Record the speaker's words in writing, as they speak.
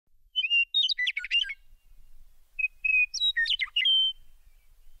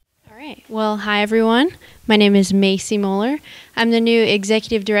Well, hi everyone. My name is Macy Moeller. I'm the new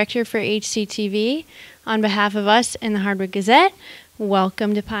executive director for HCTV. On behalf of us in the Hardwick Gazette,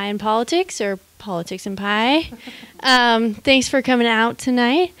 welcome to Pie and Politics, or Politics and Pie. Thanks for coming out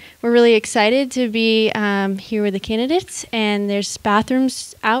tonight. We're really excited to be here with the candidates, and there's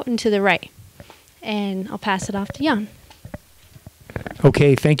bathrooms out and to the right. And I'll pass it off to Jan.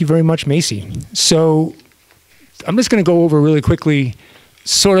 Okay, thank you very much, Macy. So I'm just going to go over really quickly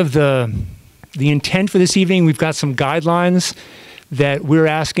sort of the intent for this evening. We've got some guidelines that we're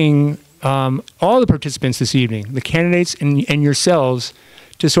asking all the participants this evening, the candidates and yourselves,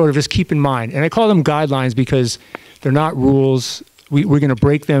 to sort of just keep in mind. And I call them guidelines because they're not rules. We're going to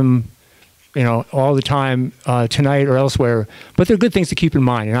break them, you know, all the time tonight or elsewhere, but they're good things to keep in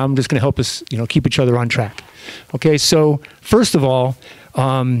mind. And I'm just going to help us, you know, keep each other on track. Okay, so first of all,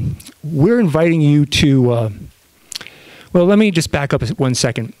 we're inviting you to, well, let me just back up 1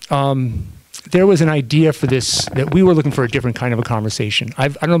 second. There was an idea for this, that we were looking for a different kind of a conversation. I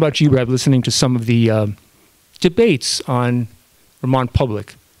don't know about you, but I've listening to some of the debates on Vermont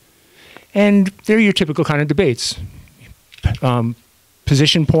Public. And they're your typical kind of debates.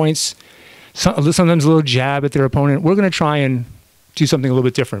 Position points, sometimes a little jab at their opponent. We're going to try and do something a little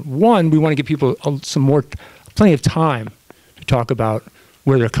bit different. One, we want to give people plenty of time to talk about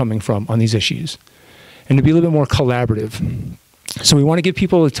where they're coming from on these issues, and to be a little bit more collaborative. So we want to give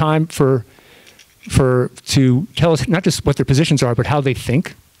people the time to tell us not just what their positions are, but how they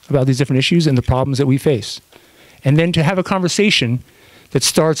think about these different issues and the problems that we face. And then to have a conversation that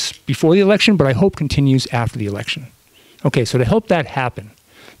starts before the election, but I hope continues after the election. Okay, so to help that happen,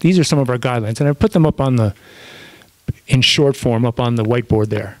 these are some of our guidelines, and I put them up in short form up on the whiteboard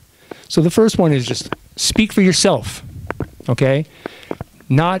there. So the first one is just speak for yourself, okay?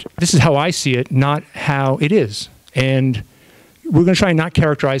 This is how I see it, not how it is. And we're going to try and not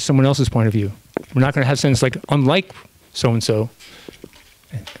characterize someone else's point of view. We're not going to have sense like, unlike so-and-so,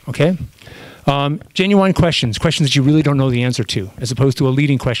 okay? Genuine questions that you really don't know the answer to, as opposed to a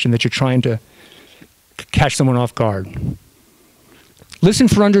leading question that you're trying to catch someone off guard. Listen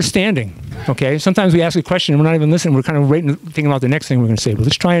for understanding, okay? Sometimes we ask a question and we're not even listening. We're kind of waiting, thinking about the next thing we're going to say. But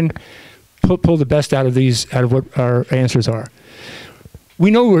let's try and pull the best out of what our answers are. We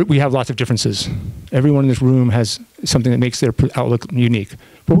know we have lots of differences. Everyone in this room has something that makes their outlook unique.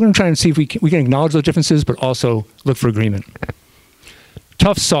 But we're going to try and see if we can acknowledge those differences, but also look for agreement.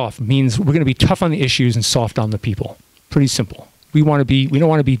 Tough, soft means we're going to be tough on the issues and soft on the people. Pretty simple. We don't want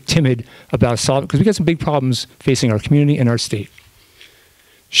to be timid about solving, because we got some big problems facing our community and our state.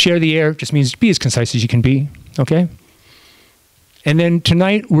 Share the air just means be as concise as you can be, okay? And then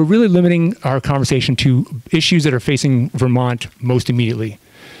tonight, we're really limiting our conversation to issues that are facing Vermont most immediately.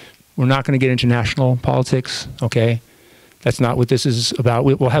 We're not going to get into national politics, okay? That's not what this is about.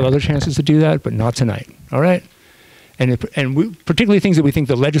 We'll have other chances to do that, but not tonight, all right? And particularly things that we think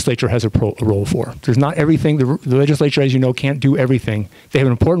the legislature has a role for. There's not everything. The legislature, as you know, can't do everything. They have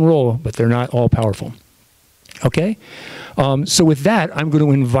an important role, but they're not all powerful. Okay? So with that, I'm going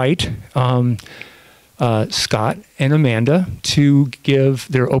to invite Scott and Amanda to give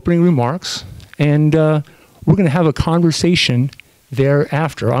their opening remarks, and we're going to have a conversation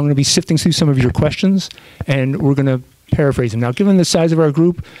thereafter. I'm going to be sifting through some of your questions, and we're going to paraphrase them. Now, given the size of our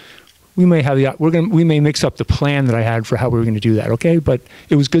group, we may mix up the plan that I had for how we were going to do that, okay? But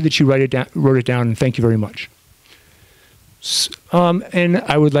it was good that you wrote it down, and thank you very much. And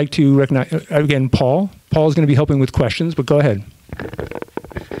I would like to recognize, again, Paul. Paul's going to be helping with questions, but go ahead.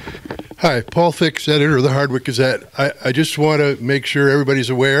 Hi, Paul Fix, editor of the Hardwick Gazette. I just want to make sure everybody's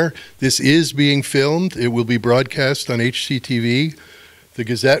aware this is being filmed. It will be broadcast on HCTV. The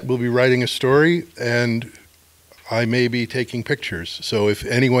Gazette will be writing a story, and I may be taking pictures. So if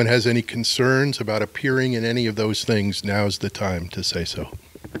anyone has any concerns about appearing in any of those things, now's the time to say so.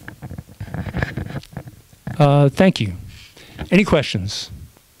 Thank you. Any questions?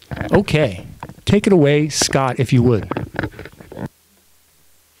 Okay. Take it away, Scott, if you would.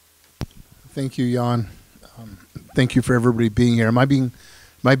 Thank you, Jan. Thank you for everybody being here. Am I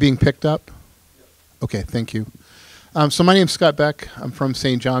being picked up? Okay, thank you. So my name's Scott Beck. I'm from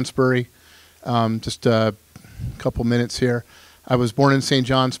St. Johnsbury. Just a couple minutes here. I was born in St.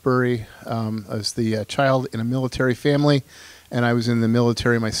 Johnsbury. I was the child in a military family, and I was in the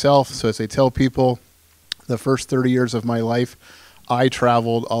military myself. So as I tell people, the first 30 years of my life, I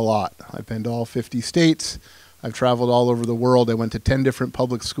traveled a lot. I've been to all 50 states. I've traveled all over the world. I went to 10 different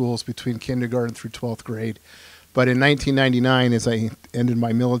public schools between kindergarten through 12th grade. But in 1999, as I ended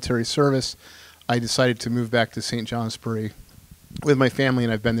my military service, I decided to move back to St. Johnsbury with my family,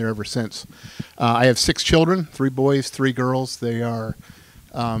 and I've been there ever since. I have 6 children, 3 boys, 3 girls. They are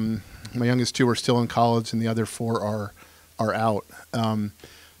My youngest two are still in college, and the other four are out.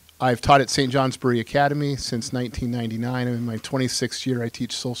 I've taught at St. Johnsbury Academy since 1999. I'm in my 26th year. I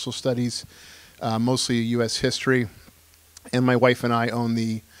teach social studies, mostly U.S. history. And my wife and I own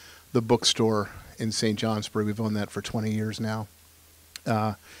the bookstore in St. Johnsbury. We've owned that for 20 years now.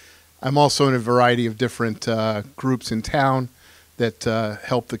 I'm also in a variety of different groups in town that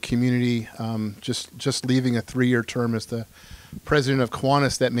help the community. Just leaving a 3-year term as the president of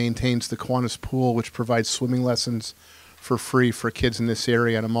Kiwanis that maintains the Kiwanis Pool, which provides swimming lessons for free for kids in this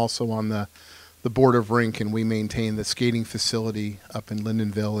area. And I'm also on the board of Rink, and we maintain the skating facility up in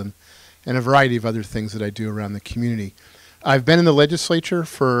Lyndonville and a variety of other things that I do around the community. I've been in the legislature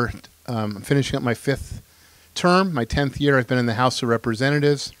for, I'm finishing up my 5th term. My 10th year I've been in the House of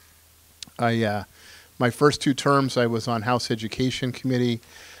Representatives. My first 2 terms I was on House Education Committee.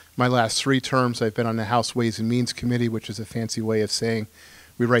 My last 3 terms I've been on the House Ways and Means Committee, which is a fancy way of saying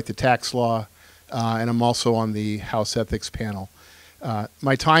we write the tax law. And I'm also on the House Ethics Panel.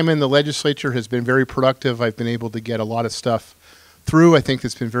 My time in the legislature has been very productive. I've been able to get a lot of stuff through. I think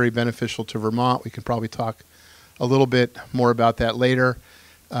that's been very beneficial to Vermont. We can probably talk a little bit more about that later.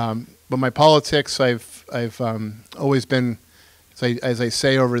 But my politics, I've always been, as I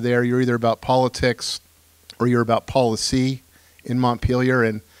say over there, you're either about politics or you're about policy in Montpelier.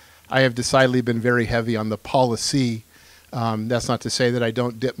 And I have decidedly been very heavy on the policy. That's not to say that I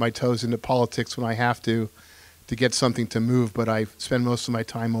don't dip my toes into politics when I have to get something to move, but I spend most of my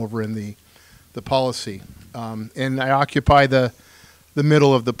time over in the policy. And I occupy the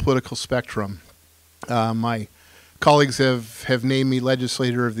middle of the political spectrum. My colleagues have named me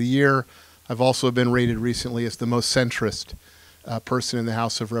Legislator of the Year. I've also been rated recently as the most centrist person in the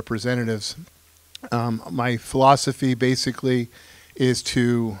House of Representatives. My philosophy basically is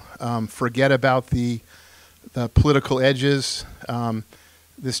to forget about the political edges.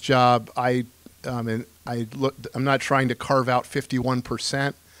 This job, I'm not trying to carve out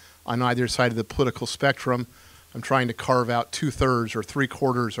 51% on either side of the political spectrum. I'm trying to carve out 2/3 or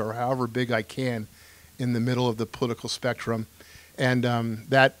 3/4 or however big I can in the middle of the political spectrum. And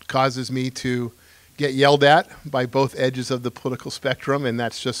that causes me to get yelled at by both edges of the political spectrum, and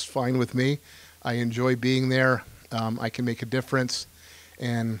that's just fine with me. I enjoy being there. I can make a difference.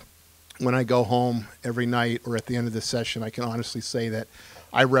 And when I go home every night or at the end of the session, I can honestly say that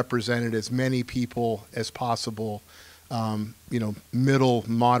I represented as many people as possible, middle,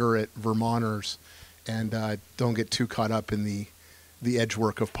 moderate Vermonters, and don't get too caught up in the edge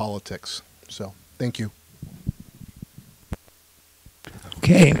work of politics. So, thank you.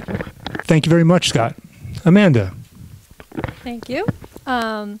 Okay. Thank you very much, Scott. Amanda. Thank you.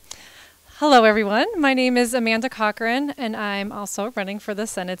 Hello, everyone. My name is Amanda Cochran, and I'm also running for the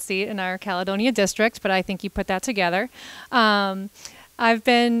Senate seat in our Caledonia district, but I think you put that together. I've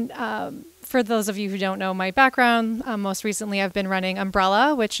been, for those of you who don't know my background, most recently I've been running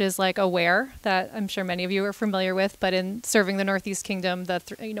Umbrella, which is like Aware, that I'm sure many of you are familiar with, but in serving the Northeast Kingdom,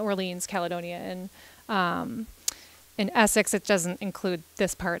 Orleans, Caledonia, and in Essex, it doesn't include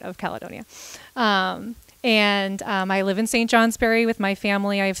this part of Caledonia. And I live in St. Johnsbury with my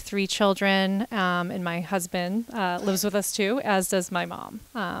family. I have 3 children, and my husband lives with us too, as does my mom.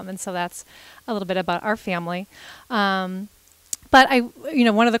 And so that's a little bit about our family. But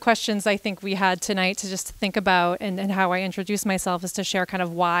one of the questions I think we had tonight to just think about and how I introduce myself is to share kind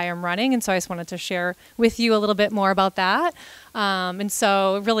of why I'm running. And so I just wanted to share with you a little bit more about that. And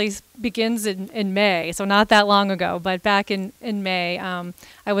so it really begins in May, so not that long ago, but back in May,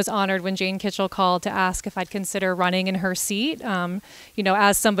 I was honored when Jane Kitchell called to ask if I'd consider running in her seat.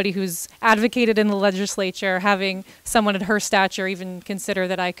 As somebody who's advocated in the legislature, having someone at her stature even consider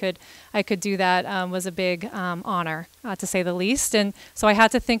that I could do that was a big honor, to say the least. And so I had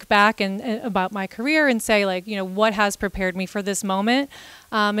to think back and about my career and say, what has prepared me for this moment?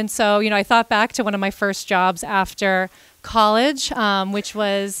 And so, I thought back to one of my first jobs after college, which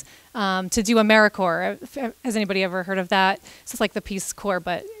was to do AmeriCorps. Has anybody ever heard of that? It's like the Peace Corps,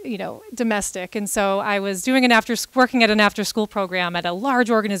 but domestic. And so I was doing working at an after-school program at a large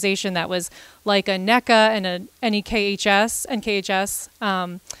organization that was like a NECA and a NKHS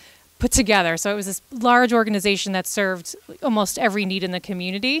put together. So it was this large organization that served almost every need in the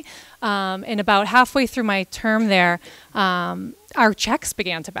community. And about halfway through my term there, our checks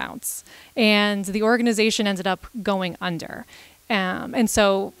began to bounce, and the organization ended up going under. And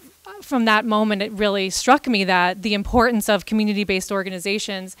so from that moment, it really struck me that the importance of community-based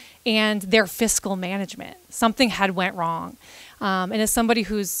organizations and their fiscal management, something had went wrong. And as somebody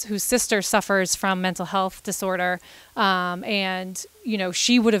whose sister suffers from mental health disorder, and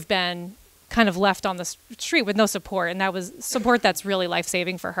she would have been kind of left on the street with no support, and that was support that's really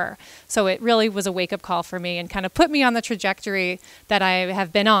life-saving for her. So it really was a wake-up call for me and kind of put me on the trajectory that I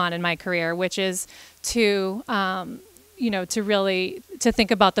have been on in my career, which is to to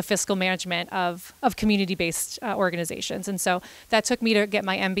think about the fiscal management of community-based organizations. And so that took me to get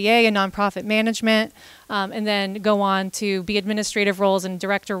my MBA in nonprofit management, and then go on to be administrative roles and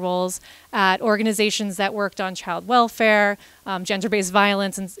director roles at organizations that worked on child welfare, gender-based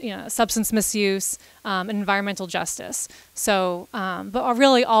violence, and substance misuse, and environmental justice. So, but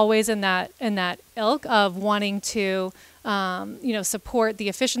really always in that ilk of wanting to support the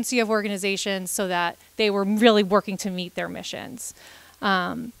efficiency of organizations so that they were really working to meet their missions.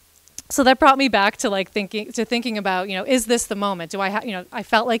 So that brought me back to thinking about, is this the moment? Do I have, I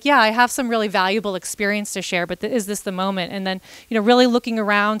felt like, yeah, I have some really valuable experience to share, but is this the moment? And then, really looking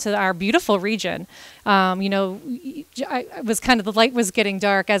around to our beautiful region, I was the light was getting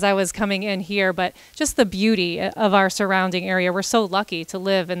dark as I was coming in here, but just the beauty of our surrounding area. We're so lucky to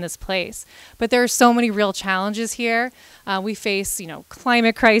live in this place, but there are so many real challenges here. We face,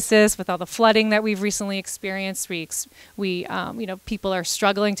 climate crisis with all the flooding that we've recently experienced. We people are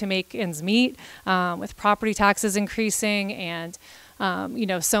struggling to make ends meet, with property taxes increasing, and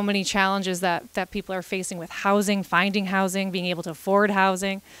so many challenges that people are facing with housing, finding housing, being able to afford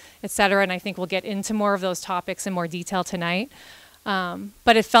housing, et cetera. And I think we'll get into more of those topics in more detail tonight.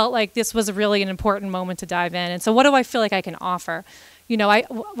 But it felt like this was really an important moment to dive in. And so what do I feel like I can offer?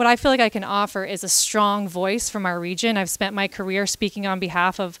 What I feel like I can offer is a strong voice from our region. I've spent my career speaking on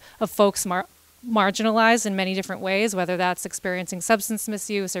behalf of folks marginalized in many different ways, whether that's experiencing substance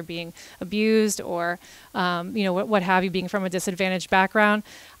misuse or being abused or, what have you, being from a disadvantaged background.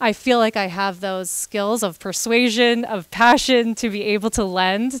 I feel like I have those skills of persuasion, of passion to be able to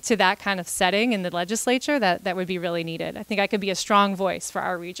lend to that kind of setting in the legislature that would be really needed. I think I could be a strong voice for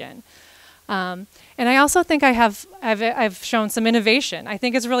our region. And I also think I've shown some innovation. I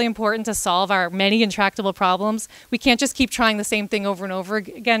think it's really important to solve our many intractable problems. We can't just keep trying the same thing over and over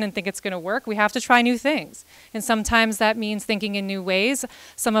again and think it's going to work. We have to try new things. And sometimes that means thinking in new ways.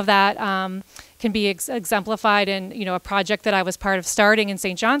 Some of that can be exemplified in a project that I was part of starting in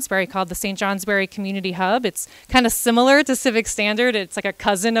St. Johnsbury called the St. Johnsbury Community Hub. It's kind of similar to Civic Standard. It's like a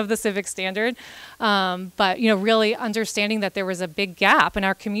cousin of the Civic Standard. But really understanding that there was a big gap in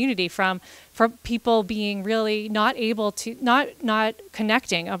our community from people being really not able to, not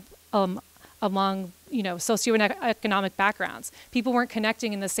connecting among socioeconomic backgrounds. People weren't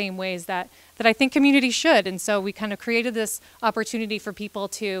connecting in the same ways that I think communities should. And so we kind of created this opportunity for people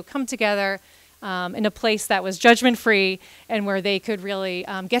to come together in a place that was judgment-free and where they could really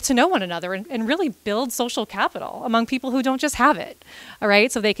get to know one another and really build social capital among people who don't just have it, all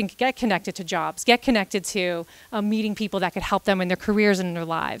right? So they can get connected to jobs, get connected to meeting people that could help them in their careers and in their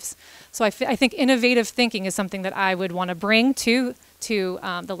lives. So I think innovative thinking is something that I would want to bring to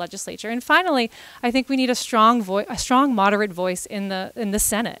the legislature. And finally, I think we need a strong moderate voice in the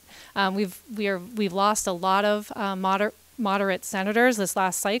Senate. We've lost a lot of moderate senators this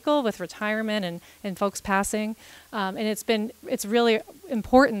last cycle with retirement and folks passing, and it's really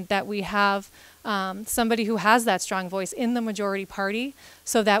important that we have somebody who has that strong voice in the majority party,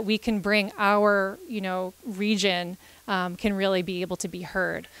 so that we can bring our region can really be able to be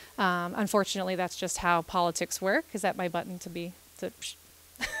heard. Unfortunately, that's just how politics work. Is that my button to be?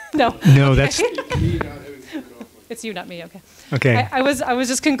 No. No, that's. It's you, not me. Okay. Okay. I was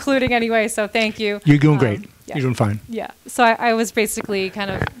just concluding anyway, so thank you. You're doing great. Yeah. You're doing fine. Yeah. So I was basically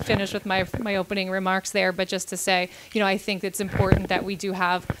kind of finished with my opening remarks there, but just to say, I think it's important that we do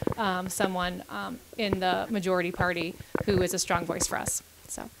have someone in the majority party who is a strong voice for us.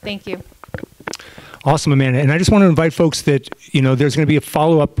 So thank you. Awesome, Amanda. And I just want to invite folks that, there's going to be a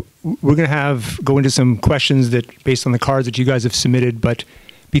follow-up. We're going to go into some questions that based on the cards that you guys have submitted, but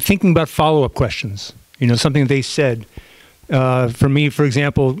be thinking about follow-up questions. Something they said. For me, for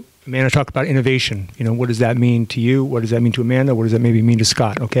example, Amanda talked about innovation. What does that mean to you? What does that mean to Amanda? What does that maybe mean to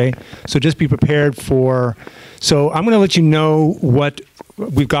Scott? Okay? So just be prepared for... So I'm going to let you know what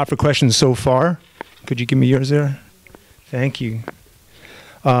we've got for questions so far. Could you give me yours there? Thank you.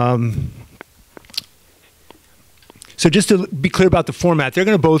 So just to be clear about the format, they're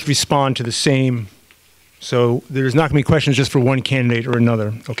going to both respond to the same... So there's not going to be questions just for one candidate or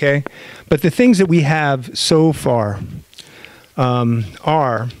another, okay? But the things that we have so far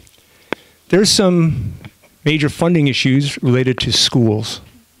are, there's some major funding issues related to schools.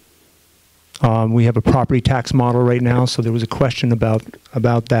 We have a property tax model right now, so there was a question about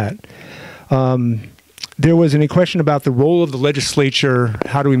that. There was a question about the role of the legislature.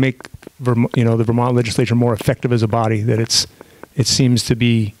 How do we make the Vermont legislature more effective as a body? That it seems to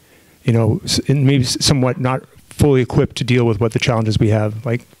be and maybe somewhat not fully equipped to deal with what the challenges we have.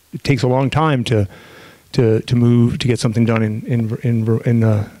 Like, it takes a long time to move to get something done in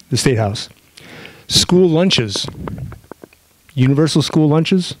the State House. School lunches, universal school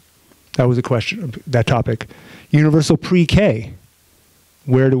lunches. That was a question. That topic. Universal pre-K.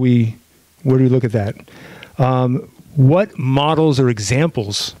 Where do we look at that? What models or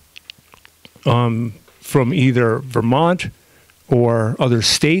examples from either Vermont or other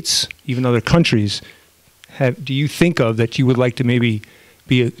states, even other countries, do you think of that you would like to maybe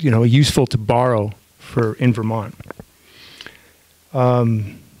be useful to borrow in Vermont?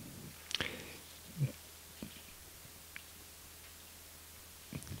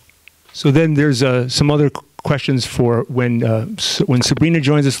 So then there's some other questions for when Sabrina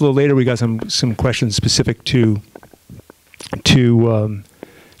joins us a little later. We got some questions specific to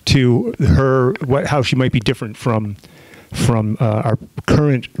her, how she might be different from our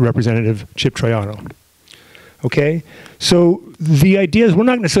current representative, Chip Troiano. Okay, so the idea is we're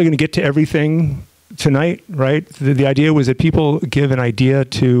not necessarily going to get to everything tonight, right? The idea was that people give an idea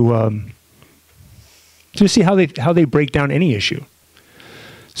to see how they break down any issue.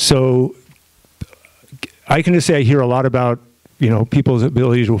 So I can just say I hear a lot about people's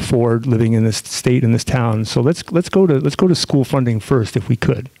ability to afford living in this state, in this town. So let's go to school funding first, if we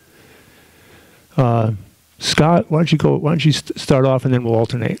could. Scott, why don't you start off, and then we'll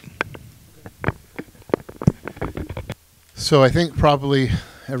alternate. So I think probably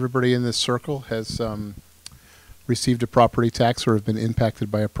everybody in this circle has received a property tax or have been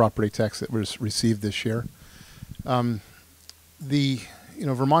impacted by a property tax that was received this year. Vermont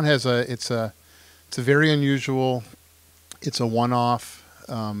has it's a very unusual, it's a one-off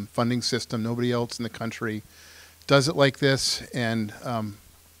funding system. Nobody else in the country does it like this, and a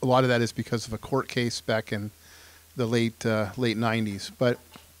lot of that is because of a court case back in the late 90s. But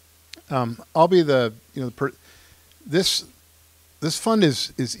I'll be this fund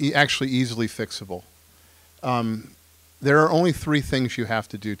is actually easily fixable. There are only 3 things you have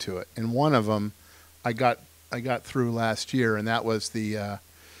to do to it, and one of them I got through last year, and that was the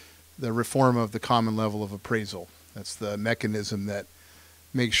reform of the common level of appraisal. That's the mechanism that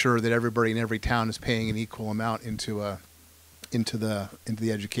makes sure that everybody in every town is paying an equal amount into the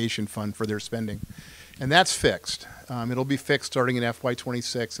education fund for their spending, and that's fixed. It'll be fixed starting in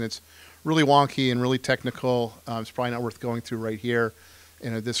FY26, and it's really wonky and really technical. It's probably not worth going through right here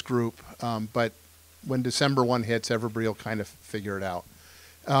in this group, but when December 1 hits, everybody will kind of figure it out.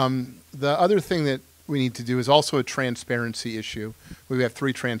 The other thing that we need to do is also a transparency issue. We have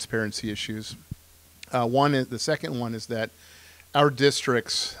 3 transparency issues. The second one is that our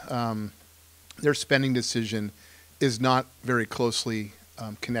districts, their spending decision is not very closely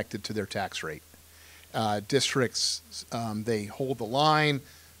connected to their tax rate. Districts, they hold the line,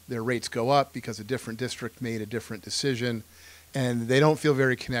 their rates go up because a different district made a different decision, and they don't feel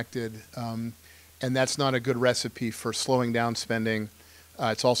very connected, and that's not a good recipe for slowing down spending.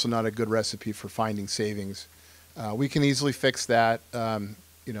 It's also not a good recipe for finding savings. We can easily fix that. The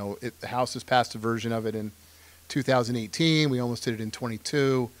House has passed a version of it in 2018. We almost did it in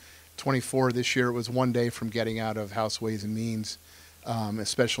 22. 24 this year, it was 1 day from getting out of House Ways and Means. A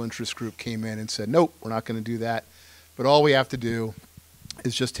special interest group came in and said, nope, we're not going to do that. But all we have to do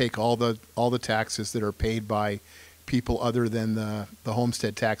is just take all the taxes that are paid by people other than the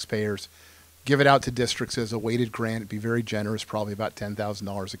homestead taxpayers, give it out to districts as a weighted grant. It'd be very generous, probably about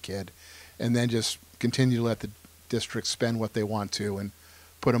 $10,000 a kid, and then just continue to let the districts spend what they want to and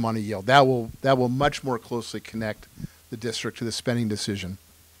put them on a yield. That will much more closely connect the district to the spending decision.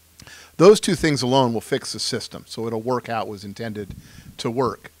 Those 2 things alone will fix the system, so it'll work out was intended to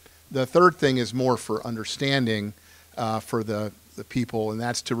work. The third thing is more for understanding for the people, and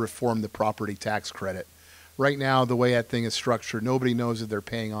that's to reform the property tax credit. Right now, the way that thing is structured, nobody knows if they're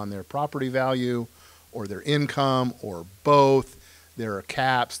paying on their property value or their income or both. There are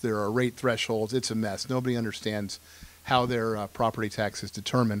caps, there are rate thresholds. It's a mess. Nobody understands how their property tax is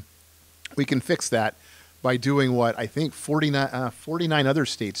determined. We can fix that by doing what I think 49 other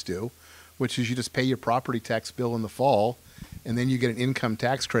states do, which is you just pay your property tax bill in the fall, and then you get an income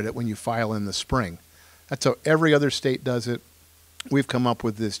tax credit when you file in the spring. That's how every other state does it. We've come up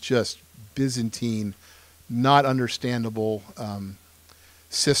with this just Byzantine, not understandable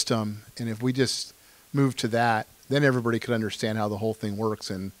system, and if we just move to that, then everybody could understand how the whole thing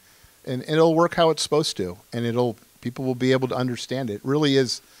works, and it'll work how it's supposed to, and people will be able to understand it. It really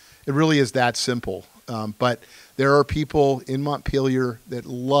is that simple. But there are people in Montpelier that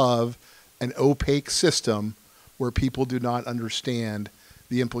love an opaque system where people do not understand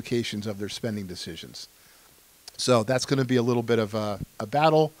the implications of their spending decisions. So that's going to be a little bit of a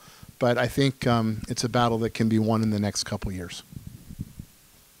battle, but I think it's a battle that can be won in the next couple years.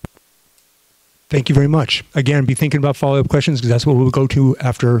 Thank you very much. Again, be thinking about follow-up questions because that's what we'll go to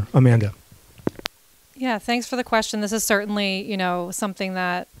after Amanda. Yeah, thanks for the question. This is certainly, something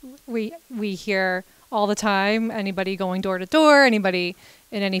that we hear all the time. Anybody going door to door, anybody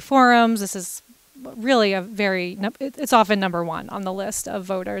in any forums, this is really it's often number one on the list of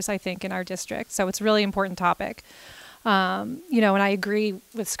voters, I think, in our district. So it's a really important topic. And I agree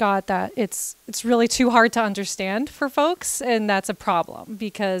with Scott that it's really too hard to understand for folks, and that's a problem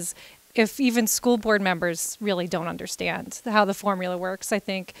because if even school board members really don't understand how the formula works, I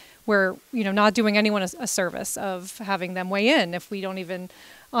think we're, not doing anyone a service of having them weigh in if we don't even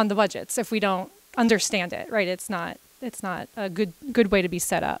on the budgets, if we don't understand it, right? It's not a good way to be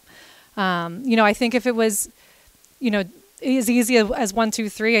set up. I think if it was, as easy as 1, 2,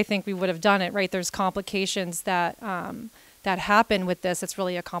 3, I think we would have done it, right? There's complications that happen with this. It's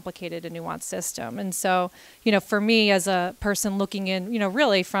really a complicated and nuanced system. And so, for me as a person looking in,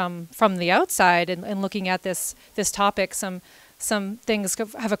 really from the outside and looking at this topic, some things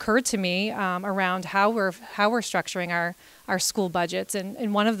have occurred to me around how we're structuring our school budgets.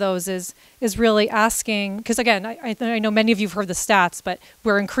 And one of those is really asking, because again, I know many of you have heard the stats, but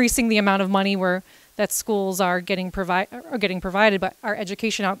we're increasing the amount of money that schools are getting provided, but our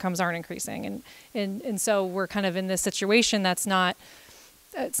education outcomes aren't increasing. And so we're kind of in this situation it's not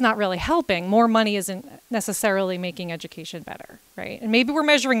really helping. More money isn't necessarily making education better, right? And maybe we're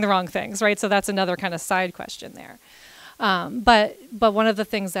measuring the wrong things, right? So that's another kind of side question there. But one of the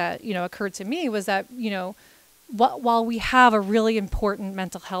things that, occurred to me was that, while we have a really important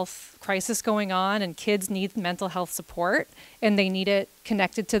mental health crisis going on and kids need mental health support and they need it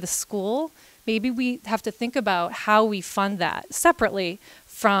connected to the school, maybe we have to think about how we fund that separately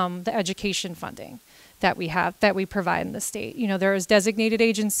from the education funding that we provide in the state. There's designated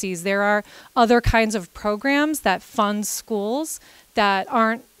agencies. There are other kinds of programs that fund schools that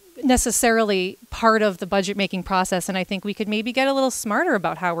aren't necessarily part of the budget making process, and I think we could maybe get a little smarter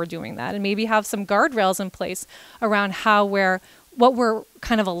about how we're doing that and maybe have some guardrails in place around what we're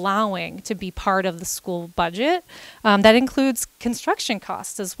kind of allowing to be part of the school budget. That includes construction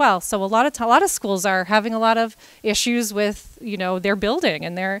costs as well. So a lot of schools are having a lot of issues with their building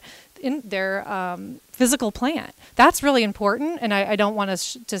and their physical plant. That's really important, and I don't want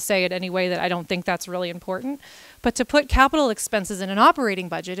us to say it any way that I don't think that's really important. But to put capital expenses in an operating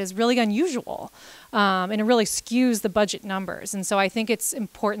budget is really unusual, and it really skews the budget numbers. And so I think it's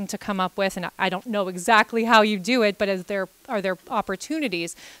important to come up with, and I don't know exactly how you do it, but are there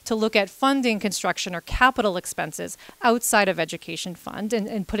opportunities to look at funding construction or capital expenses outside of education fund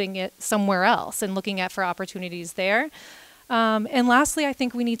and putting it somewhere else and looking for opportunities there. And lastly, I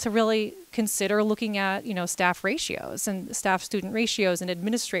think we need to really consider looking at, staff ratios and staff-student ratios and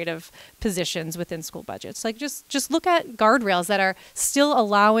administrative positions within school budgets. Like just look at guardrails that are still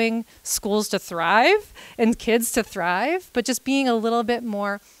allowing schools to thrive and kids to thrive, but just being a little bit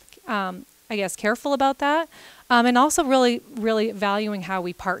more, careful about that. And also really, really valuing how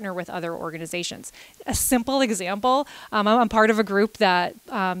we partner with other organizations. A simple example, I'm part of a group that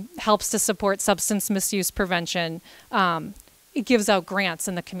helps to support substance misuse prevention. It gives out grants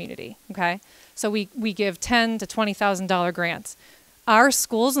in the community, okay? So we give $10,000 to $20,000 grants. Our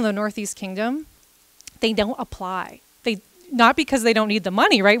schools in the Northeast Kingdom, they don't apply. Not because they don't need the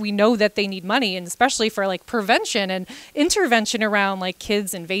money, right? We know that they need money, and especially for like prevention and intervention around like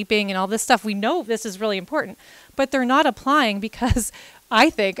kids and vaping and all this stuff. We know this is really important, but they're not applying because I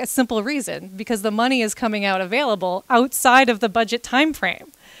think a simple reason, because the money is coming out available outside of the budget time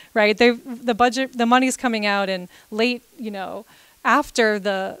frame, right? The money's coming out in late,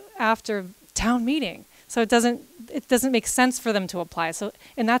 after town meeting. So it doesn't make sense for them to apply. So,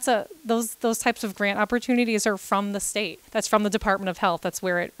 and that's those types of grant opportunities are from the state. That's from the Department of Health. That's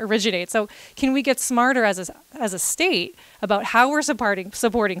where it originates. So can we get smarter as a state about how we're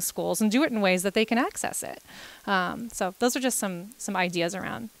supporting schools and do it in ways that they can access it? So those are just some ideas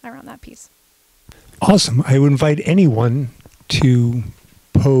around that piece. Awesome. I would invite anyone to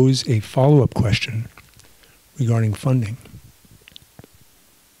pose a follow-up question regarding funding.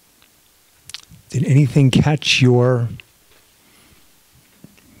 Did anything catch your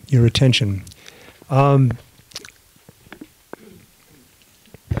attention?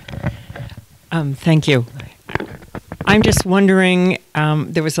 Thank you. I'm just wondering,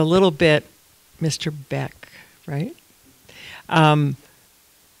 there was a little bit, Mr. Beck, right? I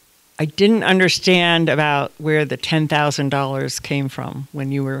didn't understand about where the $10,000 came from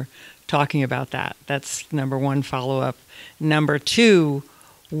when you were talking about that. That's number one follow-up. Number two,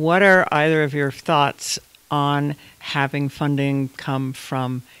 what are either of your thoughts on having funding come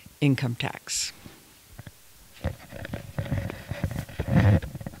from income tax?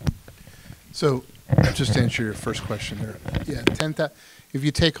 So, just to answer your first question there, yeah, if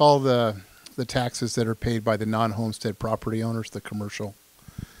you take all the taxes that are paid by the non-homestead property owners, the commercial,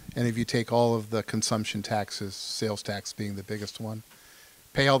 and if you take all of the consumption taxes, sales tax being the biggest one,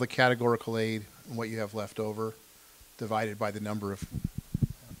 pay all the categorical aid and what you have left over, divided by the number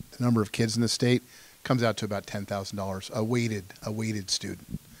of kids in the state, comes out to about $10,000 a weighted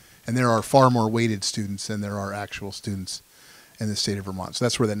student. And there are far more weighted students than there are actual students in the state of Vermont. So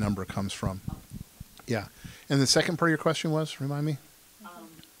that's where that number comes from. Yeah. And the second part of your question was, remind me?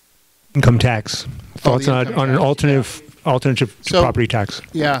 Income tax. Thoughts the on income an tax, alternative to So- property tax.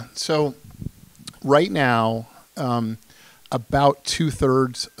 Yeah. So right now, about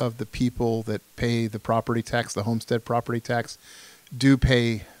 2/3 of the people that pay the property tax, the homestead property tax, do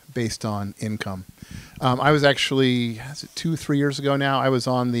pay based on income. I was actually, is it 2-3 years ago now, I was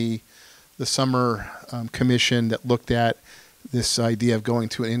on the summer commission that looked at this idea of going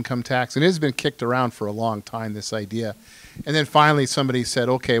to an income tax. And it has been kicked around for a long time, this idea. And then finally somebody said,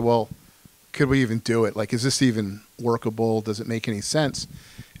 okay, well, could we even do it? Like, is this even workable? Does it make any sense?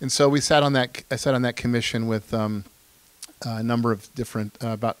 And so I sat on that commission with a number of different,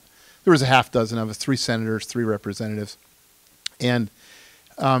 there was a half dozen of us, 3 senators, 3 representatives. And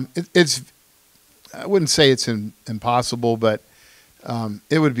it's, I wouldn't say it's impossible, but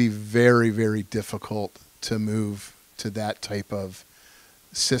it would be very, very difficult to move to that type of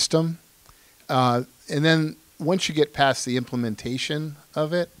system. And then once you get past the implementation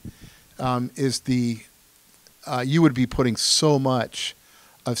of it, you would be putting so much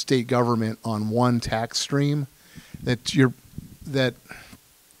of state government on one tax stream that you're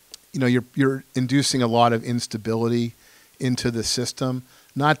inducing a lot of instability into the system.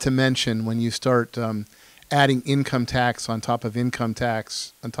 Not to mention when you start adding income tax on top of income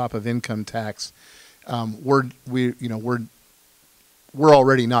tax on top of income tax, we're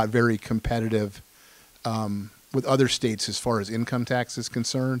already not very competitive with other states as far as income tax is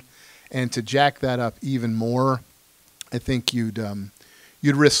concerned, and to jack that up even more, I think you'd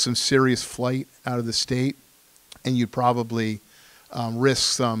risk some serious flight out of the state, and you'd probably risk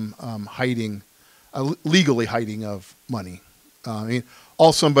some legally hiding of money. I mean,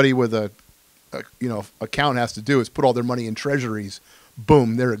 all somebody with a account has to do is put all their money in treasuries.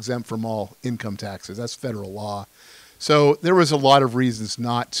 Boom, they're exempt from all income taxes. That's federal law. So there was a lot of reasons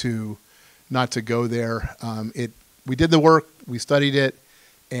not to go there. We did the work, we studied it,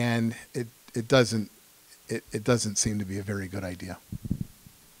 and it doesn't seem to be a very good idea.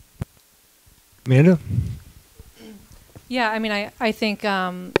 Amanda? Yeah, I mean, I think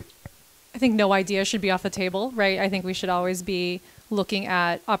no idea should be off the table, right? I think we should always be looking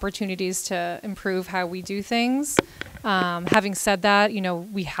at opportunities to improve how we do things. Having said that,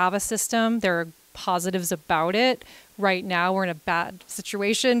 we have a system. There are positives about it. Right now, we're in a bad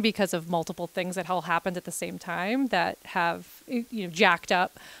situation because of multiple things that all happened at the same time that have jacked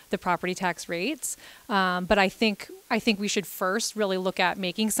up the property tax rates. But I think we should first really look at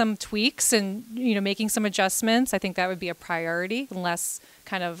making some tweaks and making some adjustments. I think that would be a priority, and less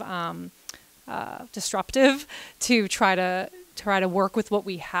kind of disruptive to try to work with what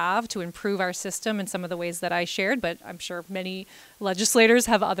we have to improve our system in some of the ways that I shared, but I'm sure many legislators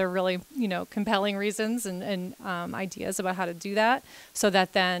have other really, compelling reasons and ideas about how to do that, so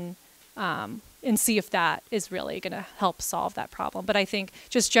that then, and see if that is really going to help solve that problem. But I think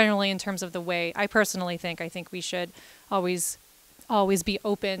just generally in terms of the way I personally think, I think we should always be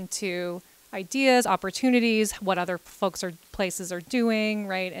open to ideas, opportunities, what other folks or places are doing,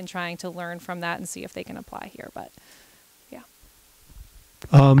 right, and trying to learn from that and see if they can apply here. But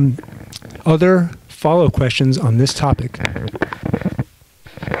Other follow-up questions on this topic?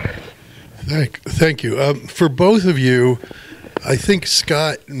 Thank you. For both of you, I think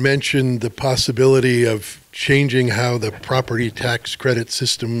Scott mentioned the possibility of changing how the property tax credit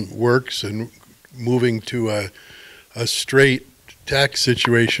system works and moving to a straight tax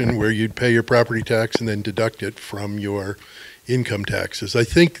situation where you'd pay your property tax and then deduct it from your income taxes. I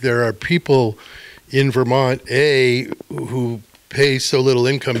think there are people in Vermont, who pay so little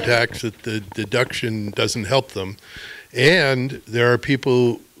income tax that the deduction doesn't help them. And there are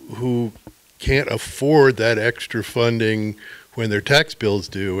people who can't afford that extra funding when their tax bills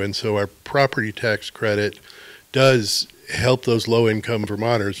due. And so our property tax credit does help those low-income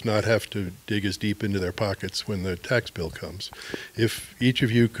Vermonters not have to dig as deep into their pockets when the tax bill comes. If each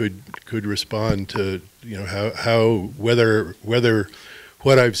of you could respond to whether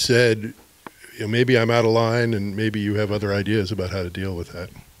what I've said, maybe I'm out of line, and maybe you have other ideas about how to deal with that.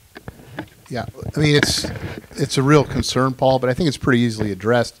 Yeah, I mean, it's a real concern, Paul, but I think it's pretty easily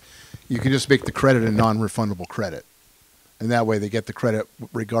addressed. You can just make the credit a non-refundable credit, and that way they get the credit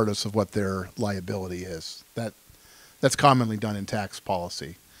regardless of what their liability is. That's commonly done in tax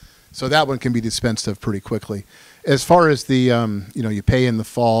policy. So that one can be dispensed of pretty quickly. As far as the, you pay in the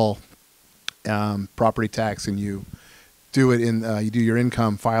fall property tax and you do it in, you do your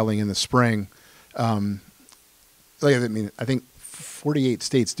income filing in the spring. I think 48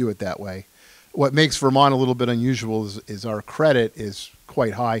 states do it that way. What makes Vermont a little bit unusual is our credit is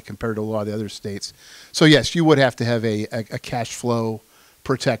quite high compared to a lot of the other states. So yes, you would have to have a cash flow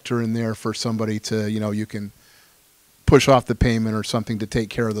protector in there for somebody to, you can push off the payment or something to take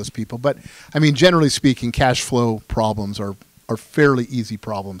care of those people. But I mean, generally speaking, cash flow problems are fairly easy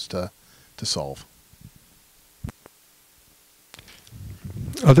problems to solve.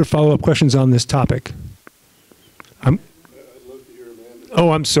 Other follow-up questions on this topic?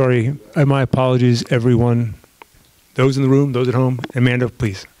 I'm sorry. My apologies, everyone. Those in the room, those at home. Amanda,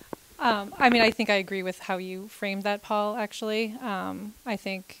 please. I think I agree with how you framed that, Paul, actually. I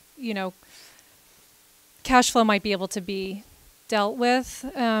think, cash flow might be able to be dealt with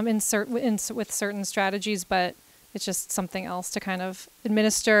with certain strategies, but it's just something else to kind of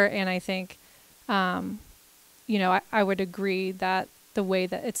administer. And I think, I would agree that the way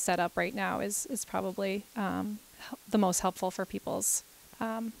that it's set up right now is probably the most helpful for people's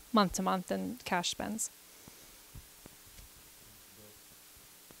month to month and cash spends.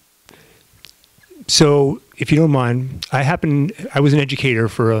 So, if you don't mind, I was an educator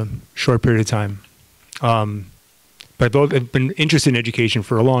for a short period of time. But I've been interested in education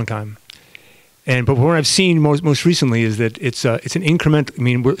for a long time. But what I've seen most recently is that it's an increment. I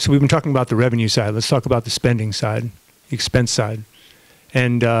mean, so we've been talking about the revenue side. Let's talk about the spending side, the expense side.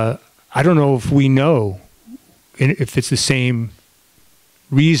 And I don't know if we know if it's the same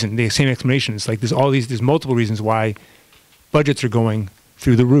reason, the same explanation. It's like there's multiple reasons why budgets are going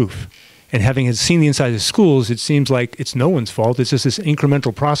through the roof. And having seen the inside of schools, it seems like it's no one's fault. It's just this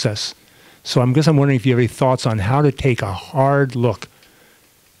incremental process. So I'm wondering if you have any thoughts on how to take a hard look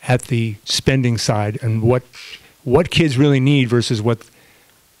at the spending side and what kids really need versus what,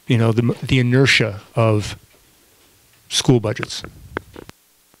 the inertia of school budgets.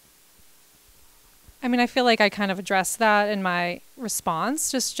 I mean, I feel like I kind of addressed that in my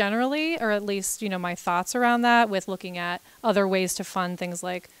response, just generally, or at least, my thoughts around that with looking at other ways to fund things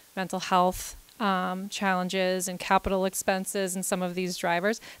like mental health challenges and capital expenses and some of these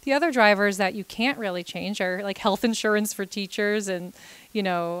drivers. The other drivers that you can't really change are like health insurance for teachers and,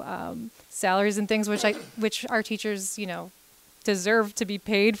 salaries and things, which our teachers, deserve to be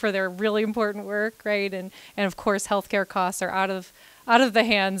paid for their really important work, right? And of course, healthcare costs are out of the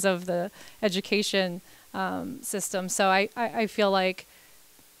hands of the education system. So I feel like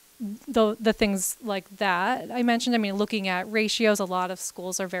the things like that I mentioned, looking at ratios, a lot of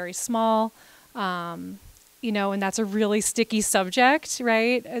schools are very small, and that's a really sticky subject,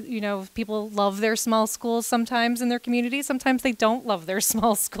 right? People love their small schools sometimes in their communities. Sometimes they don't love their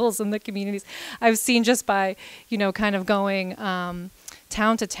small schools in the communities. I've seen just by, kind of going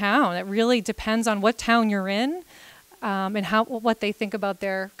town to town. It really depends on what town you're in. And what they think about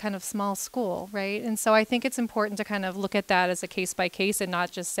their kind of small school, right? And so I think it's important to kind of look at that as a case by case and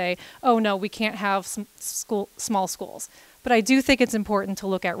not just say, oh no, we can't have small schools. But I do think it's important to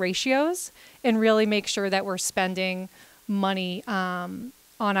look at ratios and really make sure that we're spending money on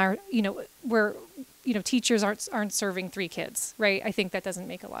our, where teachers aren't serving 3 kids, right? I think that doesn't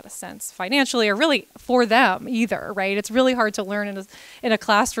make a lot of sense financially or really for them either, right? It's really hard to learn in a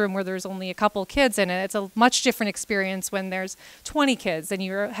classroom where there's only a couple kids in it. It's a much different experience when there's 20 kids and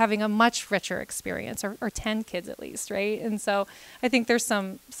you're having a much richer experience, or 10 kids at least, right? And so I think there's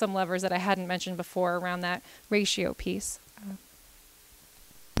some levers that I hadn't mentioned before around that ratio piece.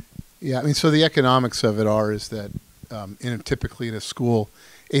 Yeah, so the economics of it is that typically in a school,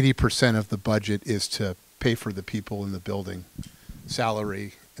 80% of the budget is to pay for the people in the building,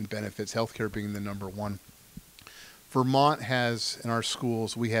 salary and benefits, healthcare being the number one. Vermont has, in our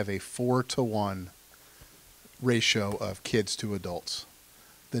schools, we have a 4-to-1 ratio of kids to adults.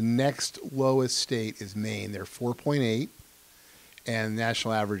 The next lowest state is Maine. They're 4.8, and the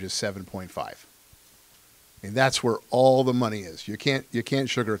national average is 7.5. That's where all the money is. You can't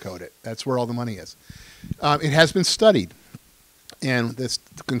sugarcoat it. That's where all the money is. It has been studied. And the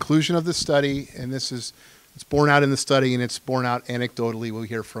conclusion of the study, and it's borne out in the study and it's borne out anecdotally, we'll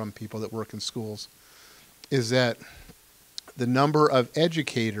hear from people that work in schools, is that the number of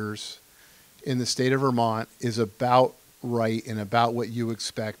educators in the state of Vermont is about right and about what you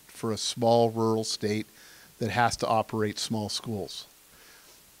expect for a small rural state that has to operate small schools.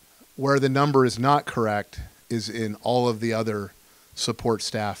 Where the number is not correct is in all of the other support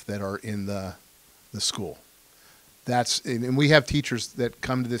staff that are in the school. And we have teachers that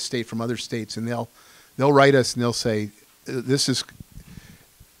come to this state from other states, and they'll write us and they'll say, this is,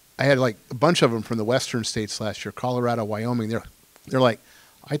 I had like a bunch of them from the western states last year, Colorado, Wyoming. They're like,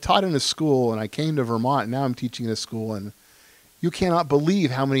 I taught in a school and I came to Vermont and now I'm teaching in a school, and you cannot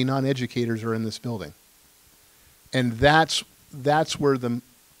believe how many non-educators are in this building. And that's where the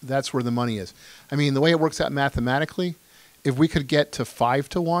money is. I mean, the way it works out mathematically, if we could get to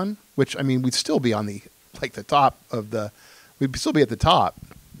 5-to-1, which, I mean, we'd still be on the top of we'd still be at the top,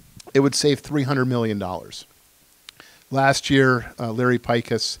 it would save $300 million. Last year, Larry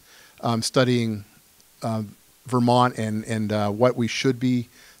Pikus, studying Vermont and what we should be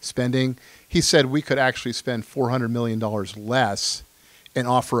spending, he said we could actually spend $400 million less and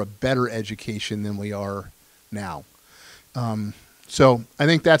offer a better education than we are now. So I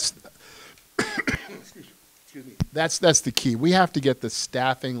think that's that's the key. We have to get the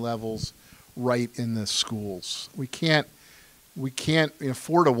staffing levels right in the schools. We can't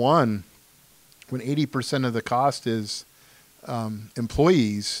 4-to-1 when 80% of the cost is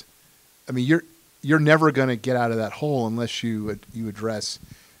employees. I mean, you're never going to get out of that hole unless you address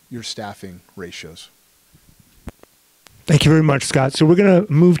your staffing ratios. Thank you very much, Scott. So we're going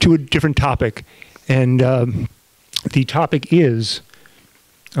to move to a different topic, and the topic is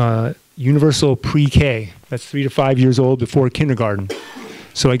universal pre-K. That's 3 to 5 years old before kindergarten.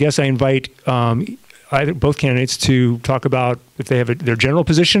 So I guess I invite both candidates to talk about if they have their general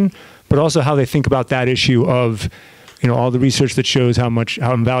position, but also how they think about that issue of, all the research that shows how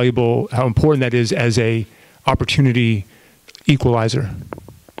invaluable, how important that is as a opportunity equalizer.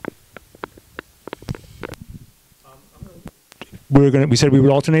 We said we would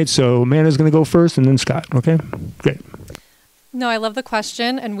alternate, so Amanda's going to go first, and then Scott. Okay, great. No, I love the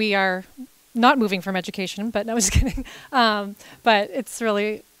question, and we are not moving from education, but no, I was kidding. But it's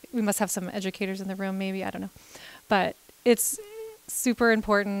really, we must have some educators in the room, maybe, I don't know. But it's super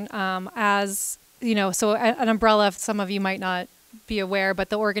important as, so an umbrella, some of you might not be aware, but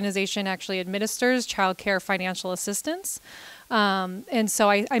the organization actually administers child care financial assistance. And so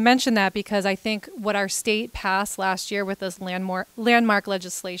I mention that because I think what our state passed last year with this landmark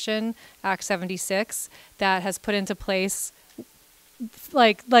legislation, Act 76, that has put into place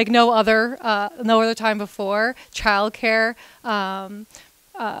like no other time before, childcare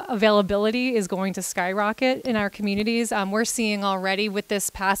availability is going to skyrocket in our communities. We're seeing already with this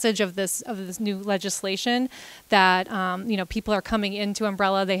passage of this new legislation that people are coming into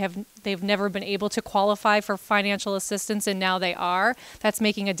Umbrella. They've never been able to qualify for financial assistance, and now they are. That's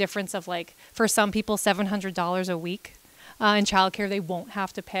making a difference of, like, for some people, $700 a week. In childcare they won't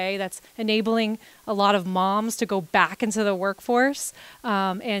have to pay. That's enabling a lot of moms to go back into the workforce,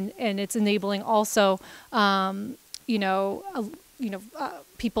 and it's enabling also,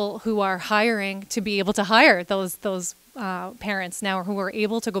 people who are hiring to be able to hire those parents now who are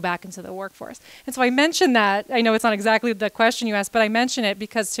able to go back into the workforce. And so I mentioned that. I know it's not exactly the question you asked, but I mention it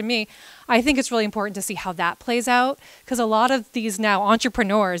because to me, I think it's really important to see how that plays out, because a lot of these now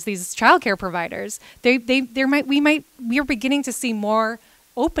entrepreneurs, these childcare providers, we are beginning to see more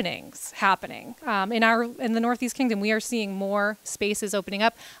openings happening in the Northeast Kingdom. We are seeing more spaces opening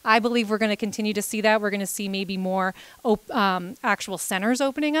up. I believe we're going to continue to see that. We're going to see maybe more actual centers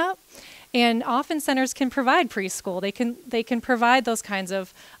opening up. And often centers can provide preschool. They can provide those kinds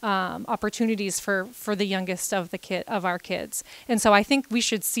of opportunities for the youngest of our kids. And so I think we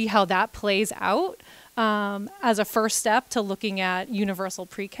should see how that plays out as a first step to looking at universal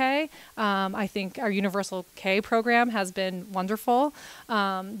pre-K. I think our universal K program has been wonderful,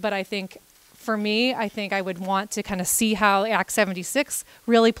 but I think for me, I think I would want to kind of see how Act 76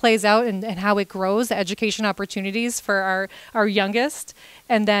 really plays out and how it grows the education opportunities for our youngest,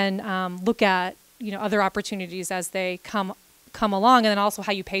 and then look at other opportunities as they come along, and then also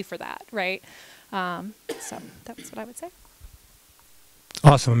how you pay for that, right? So that's what I would say.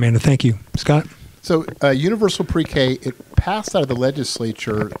 Awesome, Amanda. Thank you. Scott? So universal pre-K, it passed out of the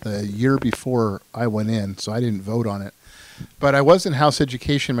legislature the year before I went in, so I didn't vote on it. But I was in House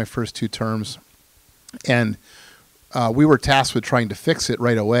Education my first 2 terms, and we were tasked with trying to fix it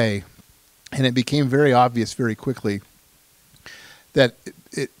right away. And it became very obvious very quickly that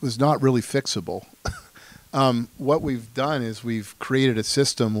it was not really fixable. What we've done is we've created a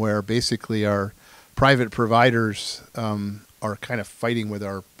system where basically our private providers are kind of fighting with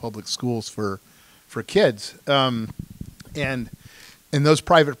our public schools for kids. And those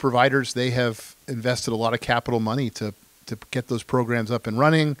private providers, they have invested a lot of capital money to get those programs up and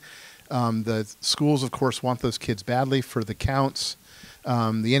running. The schools, of course, want those kids badly for the counts.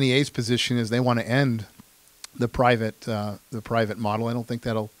 The NEA's position is they want to end the private model. I don't think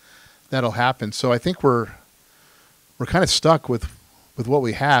that'll happen. So I think we're kind of stuck with what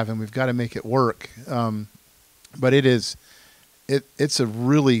we have, and we've got to make it work. But it's a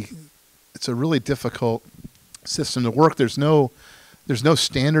really difficult system to work. There's no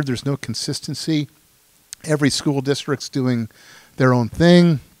standard. There's no consistency. Every school district's doing their own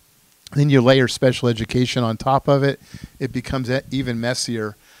thing. Then you layer special education on top of it. It becomes even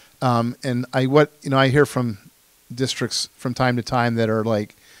messier. And I hear from districts from time to time that are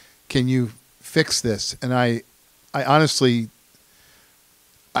like, "Can you fix this?" And I honestly,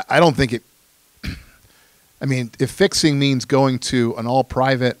 I don't think it. I mean, if fixing means going to an all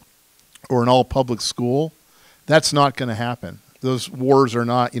private or an all public school, that's not going to happen. Those wars are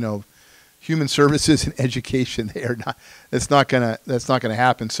not, human services and education. They are not. That's not going to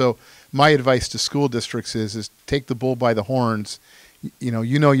happen. So my advice to school districts is take the bull by the horns. You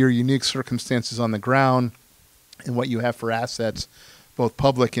know your unique circumstances on the ground and what you have for assets, both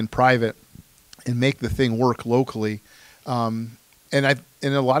public and private, and make the thing work locally. And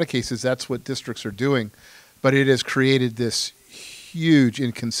in a lot of cases, that's what districts are doing. But it has created this huge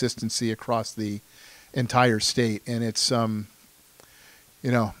inconsistency across the entire state. And it's, like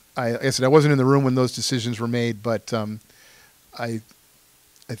I said, I wasn't in the room when those decisions were made, but I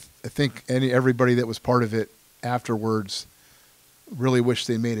think everybody that was part of it afterwards really wished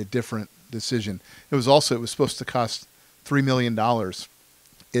they made a different decision. It was supposed to cost $3 million.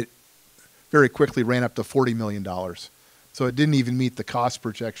 It very quickly ran up to $40 million. So it didn't even meet the cost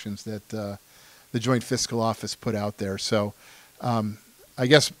projections that the Joint Fiscal Office put out there. So I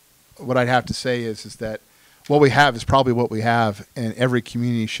guess what I'd have to say is that what we have is probably what we have, and every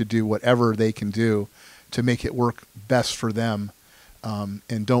community should do whatever they can do to make it work best for them,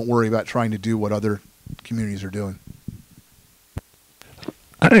 and don't worry about trying to do what other communities are doing.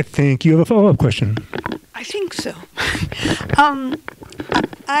 I think you have a follow-up question. I think so.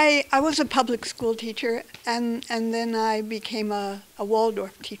 I was a public school teacher, and then I became a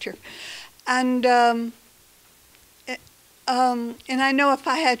Waldorf teacher. And I know if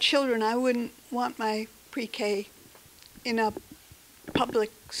I had children, I wouldn't want my pre-K in a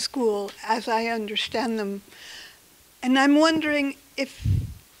public school as I understand them. And I'm wondering if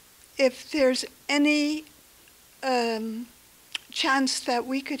there's any chance that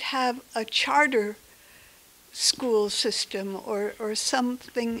we could have a charter school system or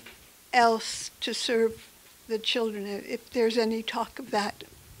something else to serve the children, if there's any talk of that.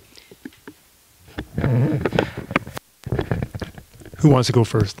 Who wants to go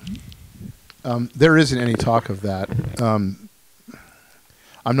first? There isn't any talk of that. I'm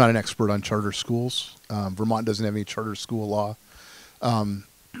not an expert on charter schools. Vermont doesn't have any charter school law.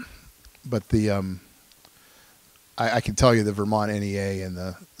 But I can tell you the Vermont NEA and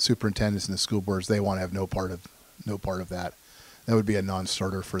the superintendents and the school boards, they want to have no part of that. That would be a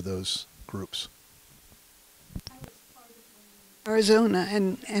non-starter for those groups. Arizona,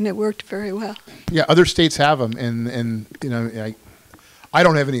 and it worked very well. Yeah, other states have them, and I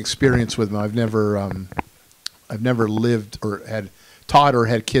don't have any experience with them. I've never lived or had taught or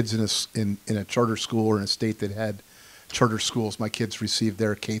had kids in a charter school or in a state that had charter schools. My kids received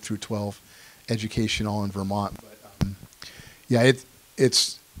their K through 12 education all in Vermont. But yeah,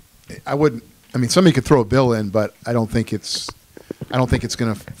 somebody could throw a bill in, but I don't think it's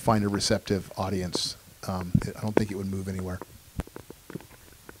going to find a receptive audience. I don't think it would move anywhere.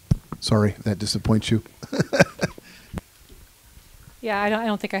 Sorry, if that disappoints you. Yeah, I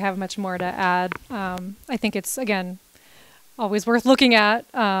don't think I have much more to add. I think it's, again, always worth looking at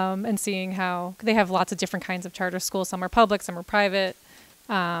and seeing how they have lots of different kinds of charter schools. Some are public, some are private.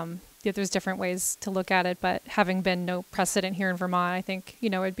 There's different ways to look at it, but having been no precedent here in Vermont, I think,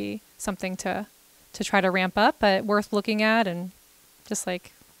 it'd be something to try to ramp up, but worth looking at, and just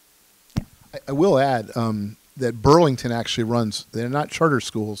like, yeah. I will add that Burlington actually runs, they're not charter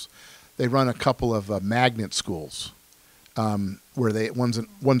schools, they run a couple of magnet schools. Where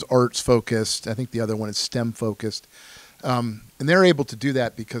one's arts focused, I think the other one is STEM focused, and they're able to do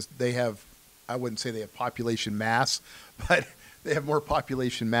that because they have, I wouldn't say they have population mass, but they have more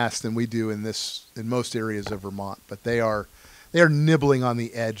population mass than we do in most areas of Vermont. But they are nibbling on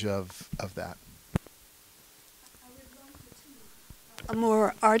the edge of that. A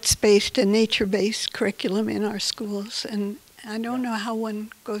more arts-based and nature-based curriculum in our schools, and I don't know how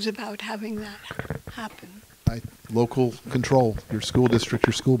one goes about having that happen. Local control, your school district,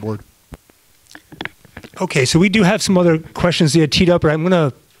 your school board. Okay, so we do have some other questions that teed up, but I'm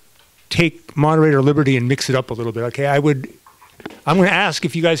going to take moderator liberty and mix it up a little bit. Okay, I'm going to ask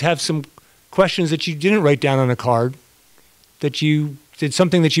if you guys have some questions that you didn't write down on a card that you did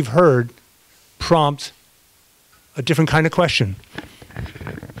something that you've heard prompt a different kind of question?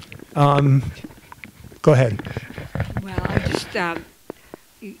 Go ahead. Well, I just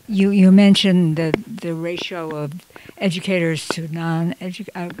you mentioned the ratio of educators to non-teachers,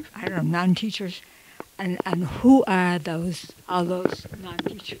 and who are all those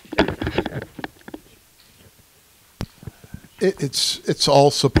non-teachers? It's all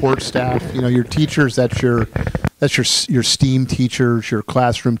support staff. You know, your teachers. That's your STEAM teachers, your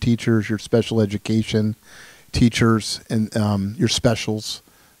classroom teachers, your special education teachers, and your specials,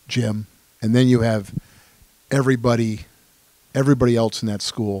 gym, and then you have everybody else in that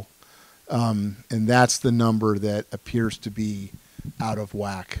school, and that's the number that appears to be out of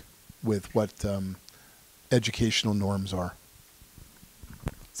whack with what educational norms are.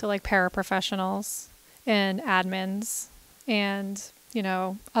 So like paraprofessionals and admins and,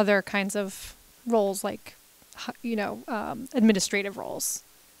 other kinds of roles like, administrative roles.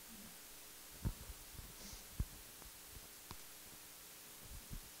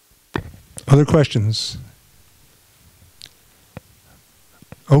 Other questions?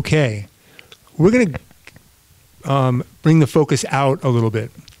 Okay. We're going to bring the focus out a little bit.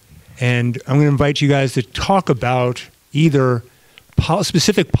 And I'm going to invite you guys to talk about either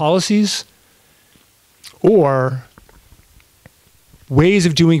specific policies or ways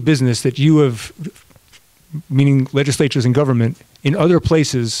of doing business that you have, meaning legislatures and government, in other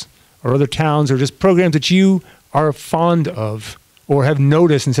places or other towns, or just programs that you are fond of or have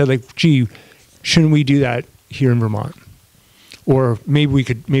noticed and said, like, gee, shouldn't we do that here in Vermont? Or maybe we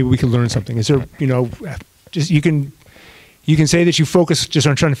could learn something. Is there, just you can say that you focus just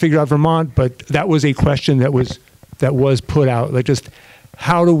on trying to figure out Vermont, but that was a question that was put out. Like, just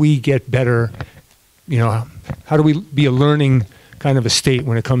how do we get better? How do we be a learning kind of a state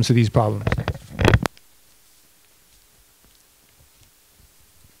when it comes to these problems?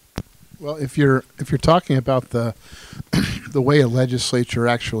 Well, if you're talking about the way a legislature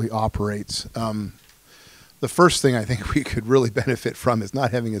actually operates, the first thing I think we could really benefit from is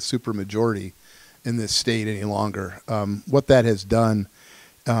not having a supermajority in this state any longer. What that has done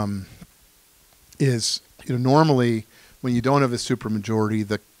is, normally when you don't have a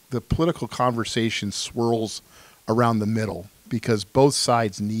supermajority, the political conversation swirls around the middle because both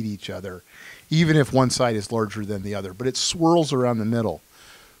sides need each other, even if one side is larger than the other. But it swirls around the middle.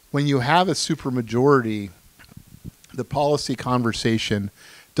 When you have a supermajority, the policy conversation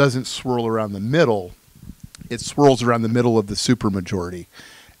doesn't swirl around the middle. It swirls around the middle of the supermajority.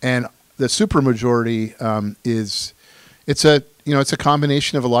 And the supermajority it's a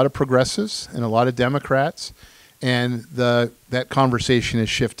combination of a lot of progressives and a lot of Democrats, and that conversation has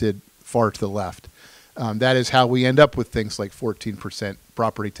shifted far to the left. That is how we end up with things like 14%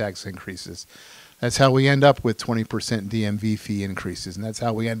 property tax increases. That's how we end up with 20% DMV fee increases, and that's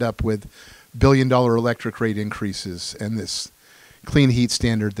how we end up with billion-dollar electric rate increases and this clean heat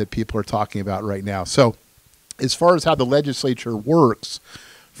standard that people are talking about right now. So as far as how the legislature works,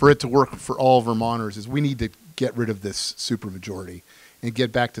 for it to work for all Vermonters, is we need to get rid of this supermajority and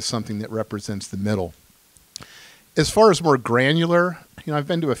get back to something that represents the middle. As far as more granular, I've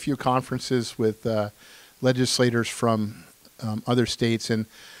been to a few conferences with legislators from other states, and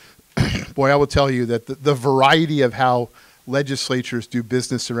boy, I will tell you that the variety of how legislatures do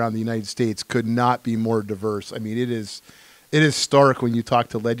business around the United States could not be more diverse. I mean, it is stark when you talk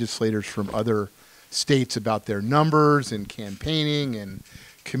to legislators from other states about their numbers and campaigning and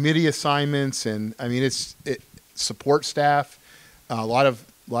committee assignments, and I mean, it's support staff. A lot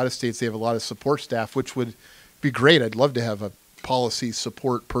of states, they have a lot of support staff, which would be great. I'd love to have a policy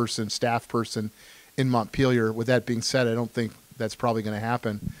support person, staff person in Montpelier. With that being said, I don't think that's probably going to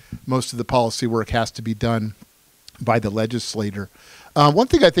happen. Most of the policy work has to be done by the legislator. One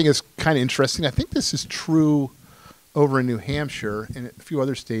thing I think is kind of interesting, I think this is true over in New Hampshire and a few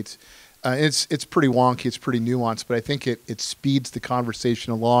other states. It's pretty wonky, it's pretty nuanced, but I think it speeds the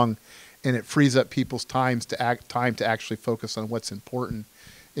conversation along, and it frees up people's time to actually focus on what's important.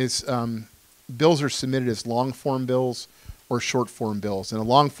 Bills are submitted as long form bills or short form bills, and a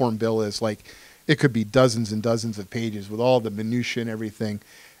long form bill is like, it could be dozens and dozens of pages with all the minutia and everything,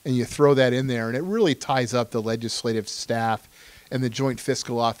 and you throw that in there, and it really ties up the legislative staff and the Joint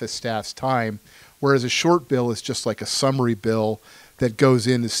Fiscal Office staff's time, whereas a short bill is just like a summary bill that goes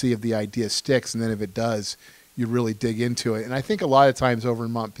in to see if the idea sticks, and then if it does, you really dig into it. And I think a lot of times over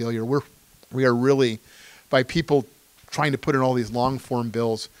in Montpelier, we are really, by people trying to put in all these long form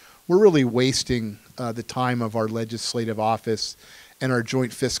bills, we're really wasting the time of our legislative office and our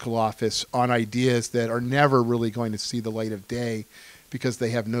Joint Fiscal Office on ideas that are never really going to see the light of day because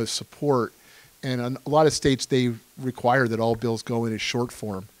they have no support. And in a lot of states, they require that all bills go in as short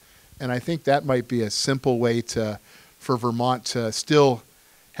form. And I think that might be a simple way for Vermont to still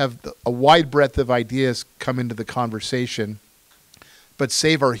have a wide breadth of ideas come into the conversation, but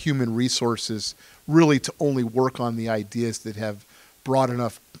save our human resources really to only work on the ideas that have broad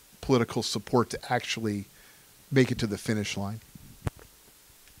enough political support to actually make it to the finish line.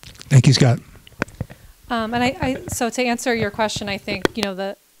 Thank you, Scott. So to answer your question, I think,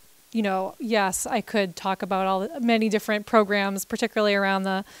 yes, I could talk about many different programs, particularly around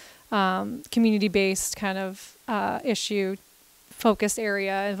the community-based kind of issue focused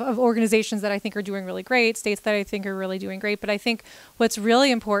area of organizations that I think are doing really great, states that I think are really doing great. But I think what's really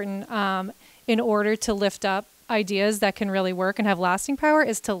important in order to lift up ideas that can really work and have lasting power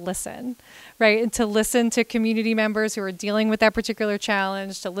is to listen, right? And to listen to community members who are dealing with that particular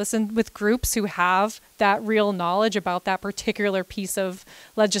challenge, to listen with groups who have that real knowledge about that particular piece of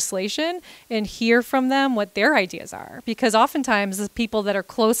legislation and hear from them what their ideas are. Because oftentimes the people that are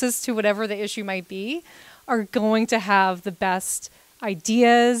closest to whatever the issue might be are going to have the best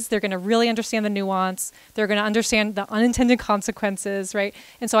ideas. They're going to really understand the nuance. They're going to understand the unintended consequences, right?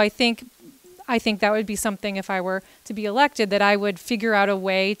 And so I think that would be something, if I were to be elected, that I would figure out a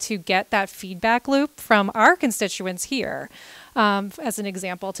way to get that feedback loop from our constituents here. As an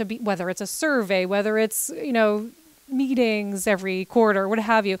example, whether it's a survey, whether it's, meetings every quarter, what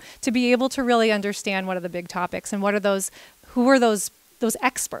have you, to be able to really understand what are the big topics and who are those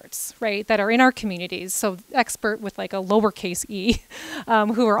experts, right, that are in our communities. So expert with like a lowercase e,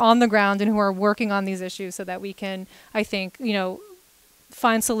 who are on the ground and who are working on these issues so that we can, I think,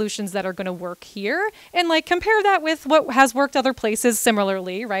 find solutions that are going to work here and like compare that with what has worked other places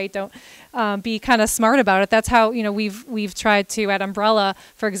similarly, right? Don't be kind of smart about it. That's how, we've tried to, at Umbrella,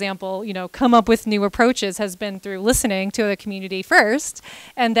 for example, come up with new approaches has been through listening to the community first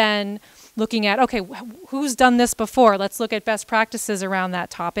and then looking at, okay, who's done this before? Let's look at best practices around that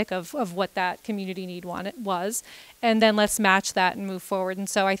topic of what that community need was, and then let's match that and move forward. And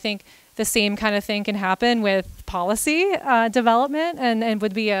so I think the same kind of thing can happen with policy development and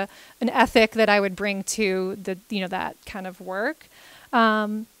would be an ethic that I would bring to that kind of work.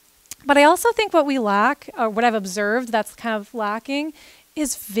 But I also think what we lack, or what I've observed that's kind of lacking,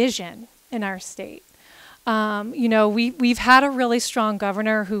 is vision in our state. We've had a really strong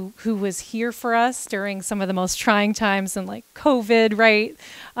governor who was here for us during some of the most trying times and like COVID, right?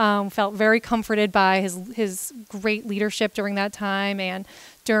 Felt very comforted by his great leadership during that time and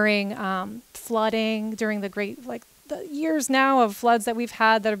during flooding, during the years now of floods that we've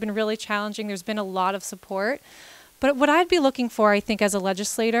had that have been really challenging. There's been a lot of support. But what I'd be looking for, I think, as a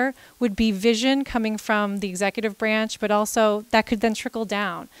legislator would be vision coming from the executive branch, but also that could then trickle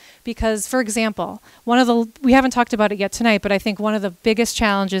down. Because, for example, we haven't talked about it yet tonight, but I think one of the biggest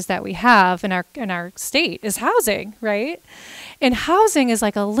challenges that we have in our state is housing, right? And housing is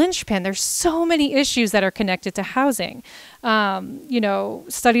like a linchpin. There's so many issues that are connected to housing.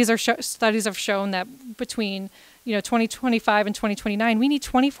 Studies have shown that between 2025 and 2029, we need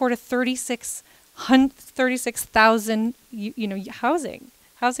 24 to 36,000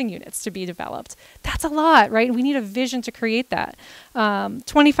 housing units to be developed. That's a lot, right? We need a vision to create that.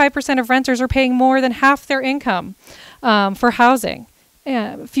 25% of renters are paying more than half their income for housing.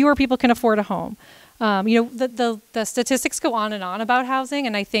 Fewer people can afford a home. The statistics go on and on about housing,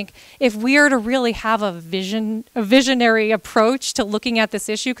 and I think if we are to really have a visionary approach to looking at this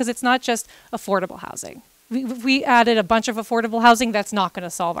issue, because it's not just affordable housing. We added a bunch of affordable housing, that's not going to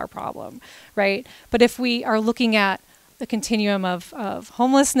solve our problem, right? But if we are looking at the continuum of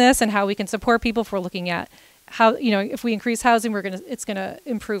homelessness and how we can support people, if we're looking at how, if we increase housing, it's going to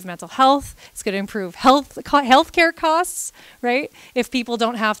improve mental health, it's going to improve healthcare costs, right? If people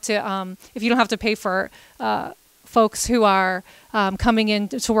don't have to, if you don't have to pay for folks who are coming in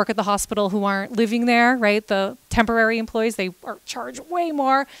to work at the hospital who aren't living there, right? The temporary employees, they are charged way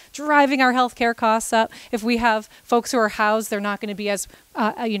more, driving our healthcare costs up. If we have folks who are housed, they're not going to be as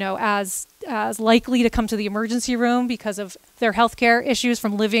likely to come to the emergency room because of their healthcare issues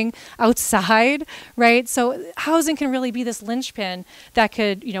from living outside, right? So housing can really be this linchpin that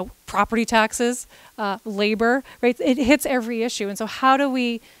could, property taxes, labor, right? It hits every issue. And so how do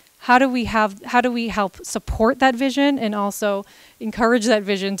we help support that vision and also encourage that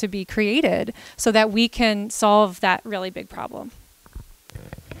vision to be created so that we can solve that really big problem?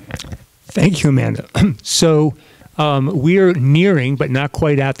 Thank you, Amanda. So we're nearing, but not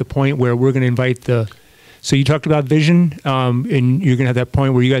quite at the point where we're going to invite so you talked about vision, and you're going to have that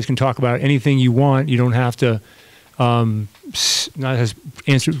point where you guys can talk about anything you want. You don't have to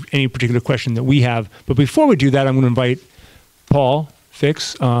answer any particular question that we have. But before we do that, I'm going to invite Paul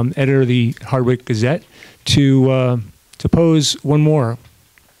Fix, editor of the Hardwick Gazette, to pose one more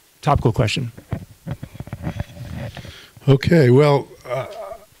topical question. Okay, well,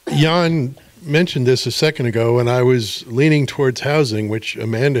 Jan mentioned this a second ago, and I was leaning towards housing, which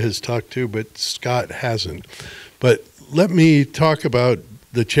Amanda has talked to, but Scott hasn't. But let me talk about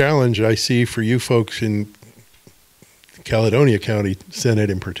the challenge I see for you folks in Caledonia County Senate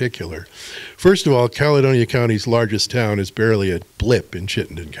in particular. First of all, Caledonia County's largest town is barely a blip in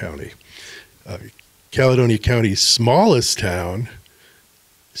Chittenden County. Caledonia County's smallest town,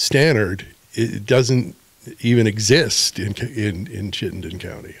 Stannard, it doesn't even exist in Chittenden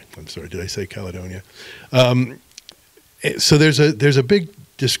County. I'm sorry, did I say Caledonia? So there's a big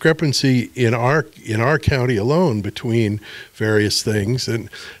discrepancy in our county alone between various things, and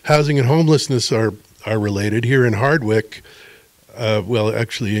housing and homelessness are related. Here in Hardwick, well,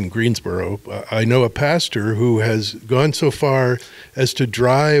 actually in Greensboro, I know a pastor who has gone so far as to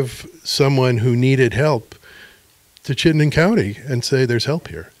drive someone who needed help to Chittenden County and say there's help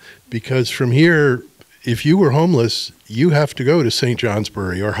here. Because from here, if you were homeless, you have to go to St.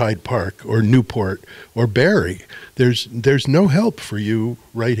 Johnsbury or Hyde Park or Newport or Barry. There's no help for you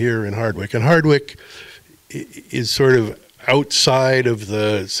right here in Hardwick. And Hardwick is sort of outside of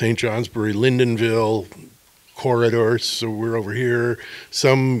the St. Johnsbury, Lyndonville corridor. So we're over here.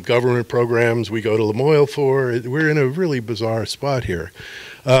 Some government programs we go to Lamoille for. We're in a really bizarre spot here.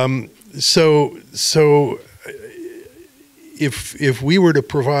 So if we were to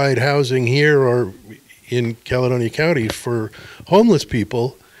provide housing here or in Caledonia County for homeless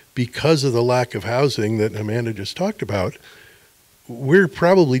people, because of the lack of housing that Amanda just talked about, we're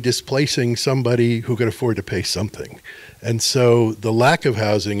probably displacing somebody who could afford to pay something. And so the lack of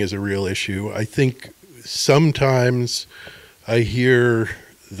housing is a real issue. I think sometimes I hear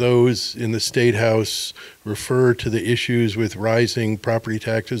those in the State House refer to the issues with rising property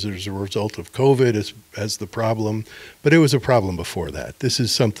taxes as a result of COVID as the problem, but it was a problem before that. This is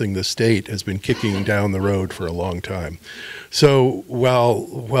something the state has been kicking down the road for a long time. So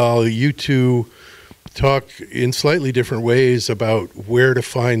while you two talk in slightly different ways about where to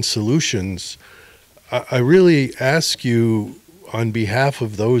find solutions, I really ask you on behalf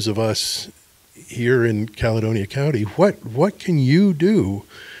of those of us here in Caledonia County, what can you do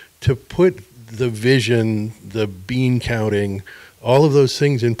to put the vision, the bean counting, all of those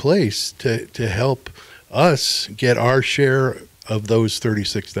things in place to help us get our share of those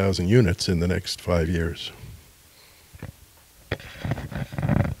 36,000 units in the next 5 years?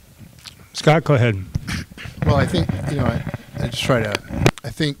 Scott, go ahead. Well, I think, I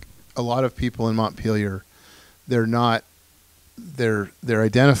think a lot of people in Montpelier, they're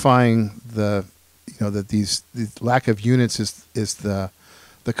identifying that the lack of units is the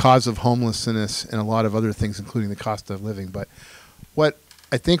cause of homelessness and a lot of other things, including the cost of living. But what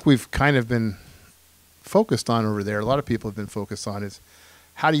I think we've kind of been focused on over there, a lot of people have been focused on, is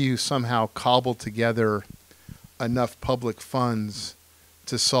how do you somehow cobble together enough public funds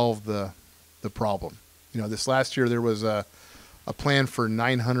to solve the problem. This last year there was a plan for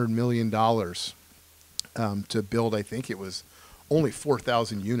 $900 million to build, I think it was only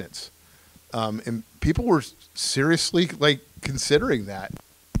 4,000 units. And people were seriously considering that.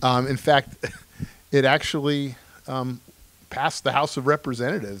 In fact, it actually passed the House of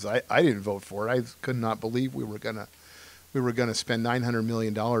Representatives. I didn't vote for it. I could not believe we were gonna spend $900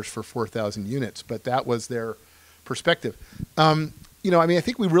 million for 4,000 units, but that was their perspective. I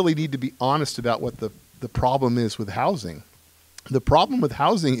think we really need to be honest about what the problem is with housing. The problem with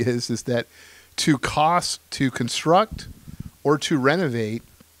housing is that to construct or to renovate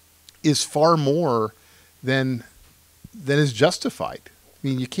is far more than is justified. I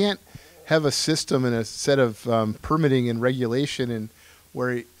mean, you can't have a system and a set of permitting and regulation and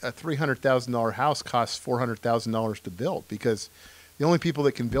where a $300,000 house costs $400,000 to build, because the only people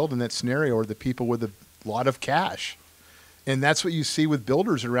that can build in that scenario are the people with a lot of cash. And that's what you see with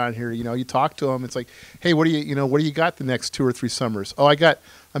builders around here. You talk to them, it's like, hey, what do you got the next 2 or 3 summers? Oh,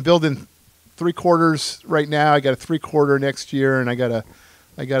 I'm building 3/4 right now. I got a 3/4 next year, and I got a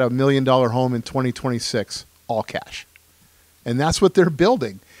 $1 million home in 2026, all cash. And that's what they're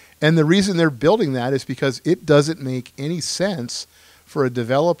building. And the reason they're building that is because it doesn't make any sense for a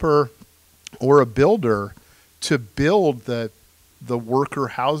developer or a builder to build the worker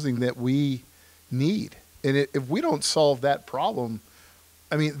housing that we need. And if we don't solve that problem,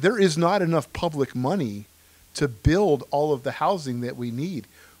 I mean, there is not enough public money to build all of the housing that we need.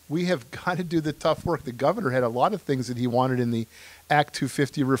 We have got to do the tough work. The governor had a lot of things that he wanted in the Act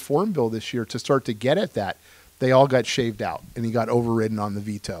 250 reform bill this year to start to get at that. They all got shaved out, and he got overridden on the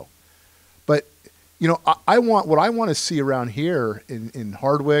veto. But, I want what I want to see around here in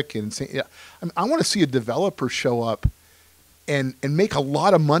Hardwick and I want to see a developer show up and make a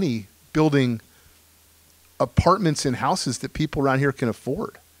lot of money building apartments and houses that people around here can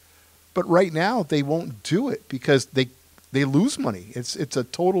afford. But right now they won't do it because they lose money. It's a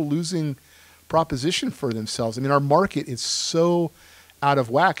total losing proposition for themselves. I mean, our market is so out of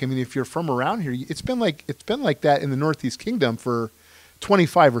whack. I mean, if you're from around here, it's been like that in the Northeast Kingdom for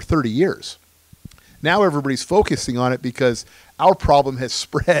 25 or 30 years. Now everybody's focusing on it because our problem has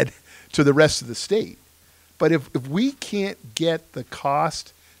spread to the rest of the state. But if we can't get the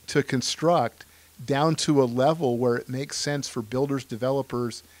cost to construct down to a level where it makes sense for builders,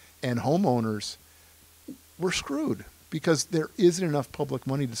 developers, and homeowners, we're screwed because there isn't enough public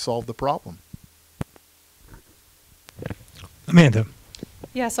money to solve the problem. Amanda.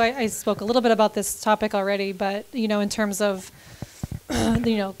 Yeah, so I spoke a little bit about this topic already, but, in terms of,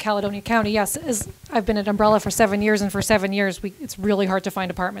 Caledonia County, yes, I've been at Umbrella for 7 years, and for 7 years, it's really hard to find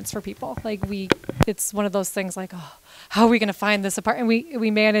apartments for people. It's one of those things like, oh, how are we going to find this apartment? And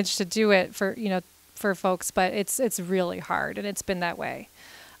we managed to do it for folks, but it's really hard, and it's been that way,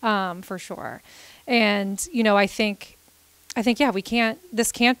 for sure. And, I think,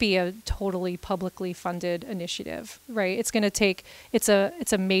 this can't be a totally publicly funded initiative, right? It's going to take, it's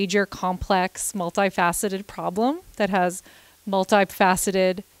a major, complex, multifaceted problem that has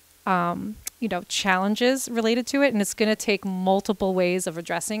multifaceted, challenges related to it. And it's going to take multiple ways of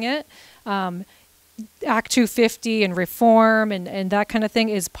addressing it. Act 250 and reform and that kind of thing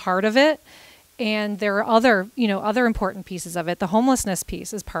is part of it. And there are other important pieces of it. The homelessness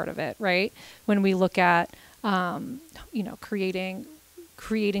piece is part of it, right? When we look at,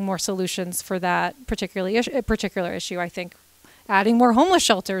 creating more solutions for that particular issue, I think adding more homeless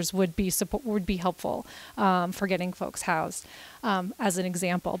shelters would be helpful for getting folks housed, as an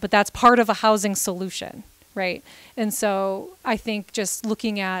example. But that's part of a housing solution, right? And so I think just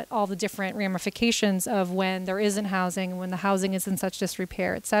looking at all the different ramifications of when there isn't housing, when the housing is in such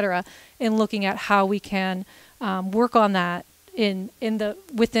disrepair, et cetera, and looking at how we can work on that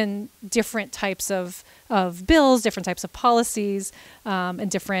within different types of bills, different types of policies,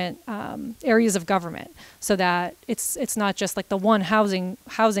 and different areas of government, so that it's not just like the one housing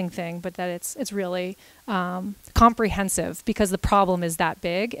thing, but that it's really comprehensive, because the problem is that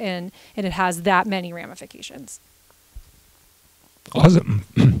big and it has that many ramifications. Awesome.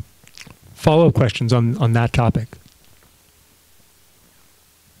 Follow-up questions on that topic.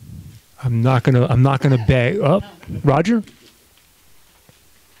 I'm not gonna beg. Oh, Roger.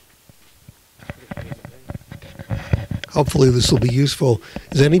 Hopefully this will be useful.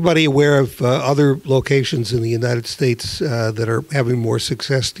 Is anybody aware of other locations in the United States that are having more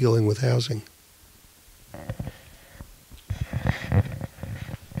success dealing with housing?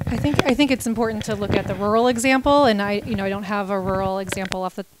 I think it's important to look at the rural example, and I don't have a rural example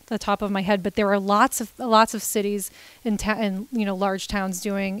off the top of my head, but there are lots of cities and large towns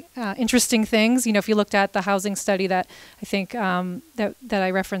doing interesting things. If you looked at the housing study that I think that I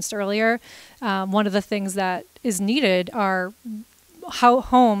referenced earlier, one of the things that is needed are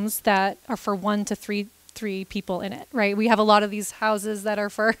homes that are for 1 to 3 people in it, right? We have a lot of these houses that are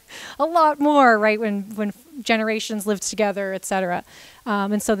for a lot more, right? When generations lived together, et cetera.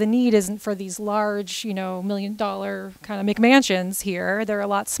 And so the need isn't for these large, $1 million kind of McMansions here. They're a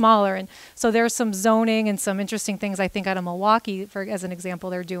lot smaller. And so there's some zoning and some interesting things, I think, out of Milwaukee, as an example,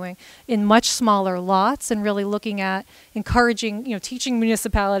 they're doing in much smaller lots, and really looking at encouraging, teaching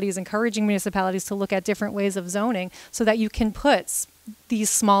municipalities, encouraging municipalities to look at different ways of zoning so that you can put these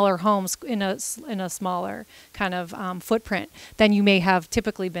smaller homes in a smaller kind of footprint than you may have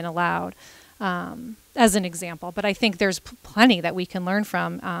typically been allowed, as an example. But I think there's plenty that we can learn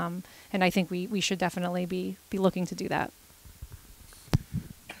from, and I think we should definitely be looking to do that.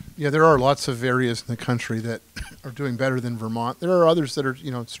 Yeah, there are lots of areas in the country that are doing better than Vermont. There are others that are,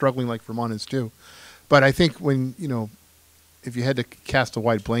 struggling like Vermont is too. But I think when, if you had to cast a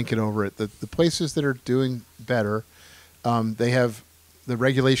white blanket over it, the places that are doing better, they have the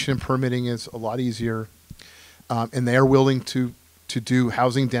regulation and permitting is a lot easier, and they are willing to do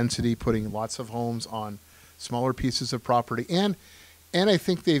housing density, putting lots of homes on smaller pieces of property, and I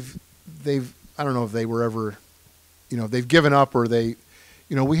think they've I don't know if they were ever, they've given up, or they,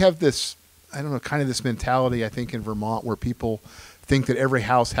 we have this, I don't know, kind of this mentality I think in Vermont where people think that every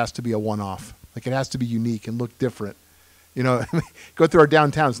house has to be a one-off, like it has to be unique and look different. Go through our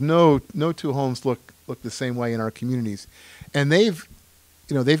downtowns, no two homes look the same way in our communities, and they've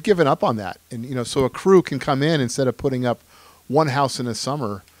given up on that. And, so a crew can come in, instead of putting up one house in a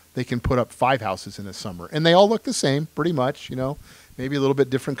summer, they can put up 5 houses in a summer. And they all look the same, pretty much, maybe a little bit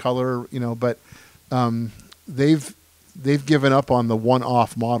different color, but they've given up on the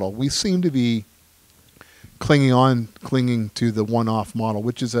one-off model. We seem to be clinging to the one-off model,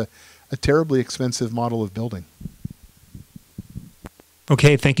 which is a terribly expensive model of building.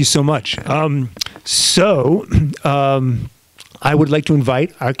 Okay, thank you so much. I would like to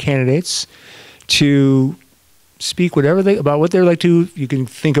invite our candidates to speak about what they'd like to. You can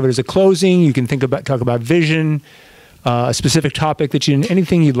think of it as a closing. You can talk about vision, a specific topic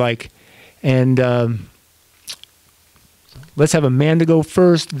anything you'd like. And let's have Amanda go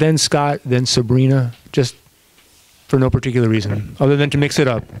first, then Scott, then Sabrina, just for no particular reason, other than to mix it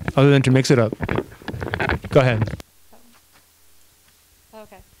up. Go ahead.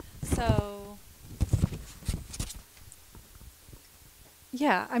 Okay. So,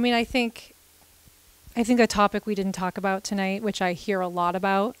 yeah, I mean, I think a topic we didn't talk about tonight, which I hear a lot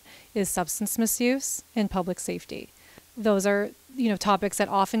about, is substance misuse and public safety. Those are, topics that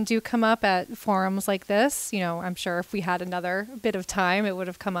often do come up at forums like this. I'm sure if we had another bit of time, it would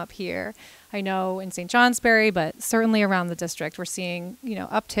have come up here. I know in St. Johnsbury, but certainly around the district, we're seeing,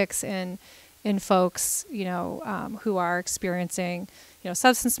 upticks in folks, who are experiencing,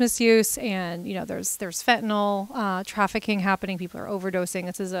 substance misuse, and there's fentanyl trafficking happening. People are overdosing.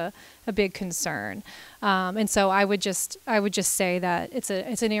 This is a big concern, and so I would just say that it's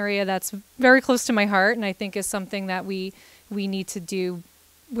an area that's very close to my heart, and I think is something that we need to do.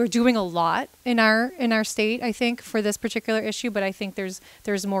 We're doing a lot in our state, I think, for this particular issue, but I think there's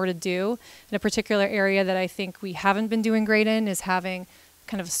more to do. In a particular area that I think we haven't been doing great in is having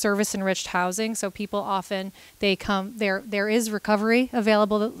kind of service-enriched housing. So people often, they come, there is recovery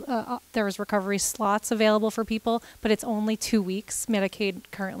available, there's recovery slots available for people, but it's only 2 weeks. Medicaid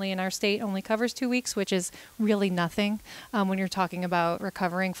currently in our state only covers 2 weeks, which is really nothing when you're talking about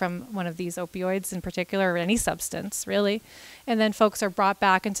recovering from one of these opioids in particular, or any substance, really. And then folks are brought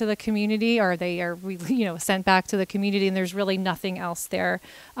back into the community, or they are, sent back to the community, and there's really nothing else there.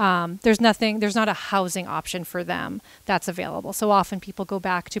 There's not a housing option for them that's available. So often people go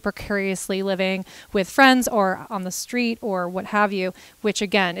back to precariously living with friends or on the street or what have you, which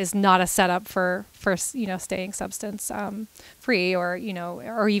again is not a setup for staying substance free, or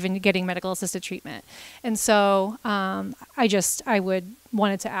even getting medical assisted treatment. And so I would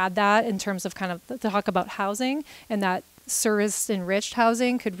wanted to add that in terms of kind of to talk about housing, and that service enriched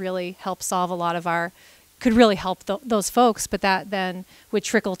housing could really help solve a lot of could really help those folks, but that then would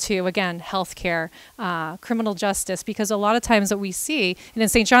trickle to, again, healthcare, criminal justice, because a lot of times what we see, and in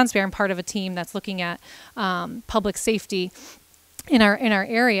St. Johnsbury, I'm part of a team that's looking at public safety in our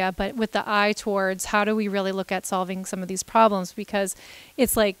area, but with the eye towards how do we really look at solving some of these problems, because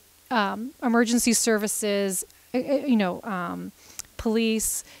it's like emergency services,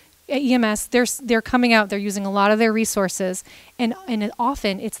 police, EMS, they're coming out, they're using a lot of their resources, and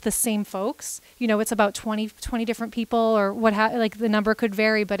often it's the same folks. It's about 20 different people, or like the number could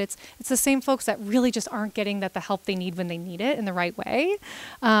vary, but it's the same folks that really just aren't getting the help they need when they need it in the right way.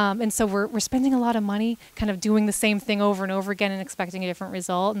 And so we're spending a lot of money kind of doing the same thing over and over again and expecting a different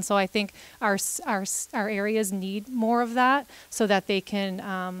result. And so I think our areas need more of that, so that they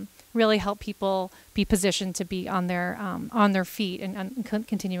can really help people be positioned to be on their feet and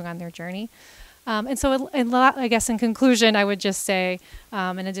continuing on their journey. And so, I guess in conclusion, I would just say,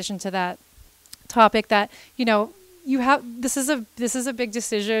 in addition to that topic, that this is a big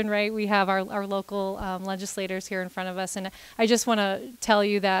decision, right? We have our local legislators here in front of us, and I just want to tell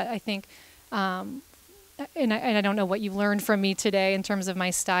you that I think, and I don't know what you learned from me today in terms of my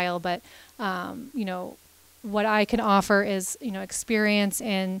style, but what I can offer is experience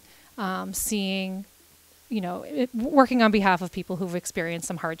in seeing, working on behalf of people who've experienced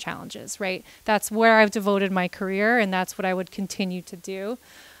some hard challenges, right? That's where I've devoted my career, and that's what I would continue to do.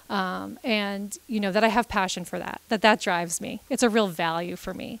 And, that I have passion for that drives me. It's a real value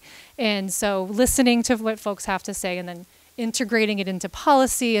for me. And so listening to what folks have to say and then integrating it into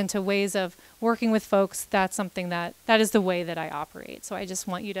policy, into ways of working with folks, that's something that is the way that I operate. So I just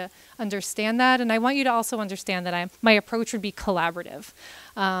want you to understand that. And I want you to also understand that my approach would be collaborative.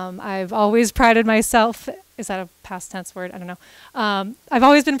 I've always prided myself, is that a past tense word? I don't know. I've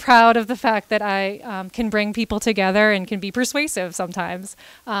always been proud of the fact that I can bring people together and can be persuasive sometimes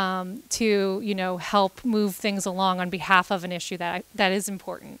to, help move things along on behalf of an issue that is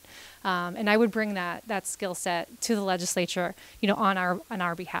important. And I would bring that skill set to the legislature, on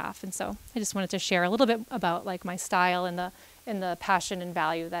our behalf. And so I just wanted to share a little bit about like my style and the passion and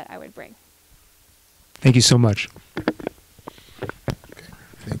value that I would bring. Thank you so much.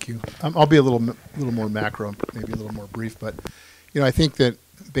 Thank you. I'll be a little more macro, maybe a little more brief, but I think that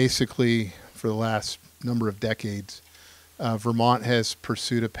basically for the last number of decades, Vermont has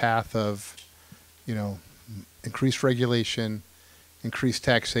pursued a path of increased regulation, increased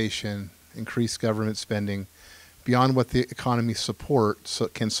taxation, increased government spending beyond what the economy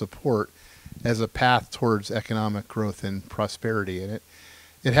can support as a path towards economic growth and prosperity. And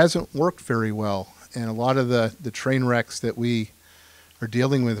it hasn't worked very well. And a lot of the train wrecks that we are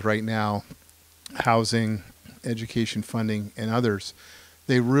dealing with right now, housing, education funding, and others,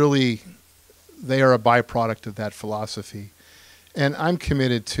 they are a byproduct of that philosophy. And I'm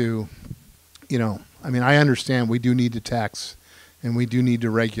committed to, I understand we do need to tax and we do need to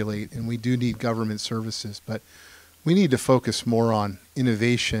regulate and we do need government services, but we need to focus more on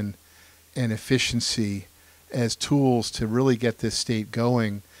innovation and efficiency as tools to really get this state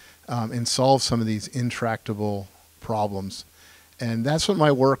going and solve some of these intractable problems. And that's what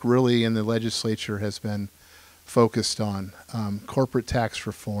my work really in the legislature has been focused on. Corporate tax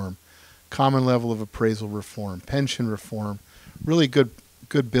reform, common level of appraisal reform, pension reform, really good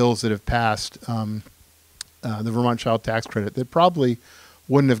bills that have passed, the Vermont Child Tax Credit that probably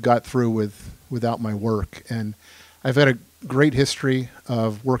wouldn't have got through without my work. And I've had a great history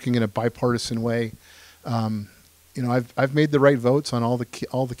of working in a bipartisan way. I've made the right votes on all the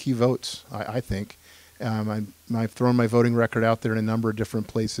key votes, I think. I've thrown my voting record out there in a number of different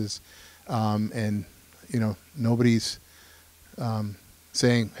places, and nobody's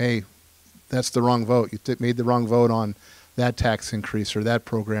saying, "Hey, that's the wrong vote. You made the wrong vote on that tax increase or that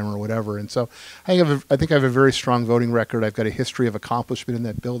program or whatever." And so I think I have a very strong voting record. I've got a history of accomplishment in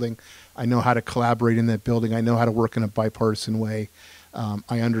that building. I know how to collaborate in that building. I know how to work in a bipartisan way.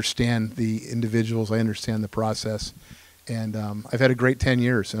 I understand the individuals. I understand the process. And I've had a great 10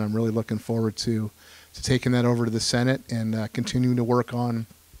 years, and I'm really looking forward to taking that over to the Senate and continuing to work on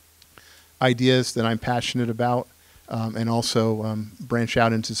ideas that I'm passionate about, and also branch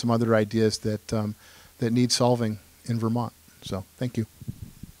out into some other ideas that need solving in Vermont. So thank you.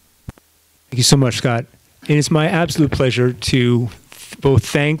 Thank you so much, Scott. And it's my absolute pleasure to both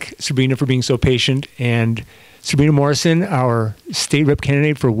thank Sabrina for being so patient and Sabrina Morrison, our state rep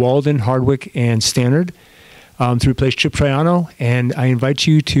candidate for Walden, Hardwick, and Stannard, to replace Chip Triano. And I invite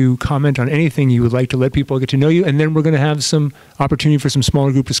you to comment on anything you would like to let people get to know you. And then we're going to have some opportunity for some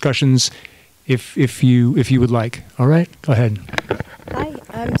smaller group discussions if you would like. All right, go ahead. Hi,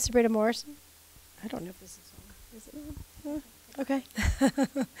 I'm Sabrina Morrison. I don't know if this is on. Is it on? Okay.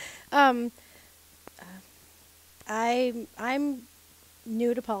 I'm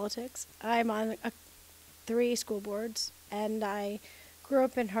new to politics. I'm on 3 school boards, and I grew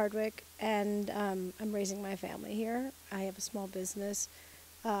up in Hardwick, and I'm raising my family here. I have a small business.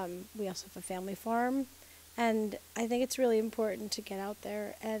 We also have a family farm, and I think it's really important to get out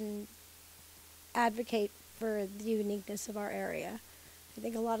there and advocate for the uniqueness of our area. I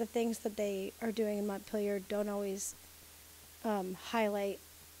think a lot of things that they are doing in Montpelier don't always highlight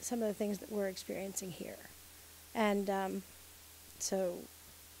some of the things that we're experiencing here. And so,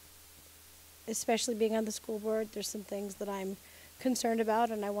 especially being on the school board, there's some things that I'm concerned about,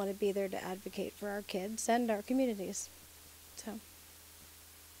 and I want to be there to advocate for our kids and our communities. So.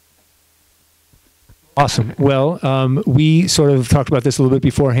 Awesome. Well, we sort of talked about this a little bit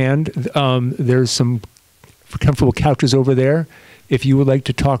beforehand. There's some comfortable couches over there. If you would like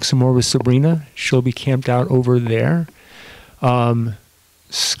to talk some more with Sabrina, she'll be camped out over there.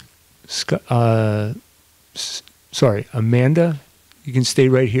 Sorry, Amanda, you can stay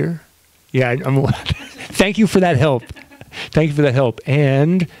right here. Yeah, thank you for that help. Thank you for that help.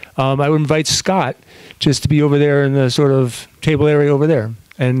 And I would invite Scott just to be over there in the sort of table area over there.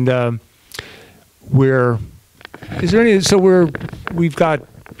 And we're close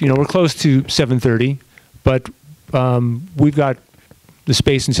to 7:30, but we've got the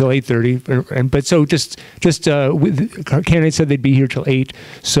space until 8:30. But so just candidates said they'd be here till 8.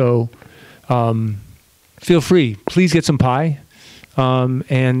 So feel free. Please get some pie.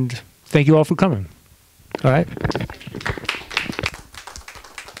 And thank you all for coming. All right.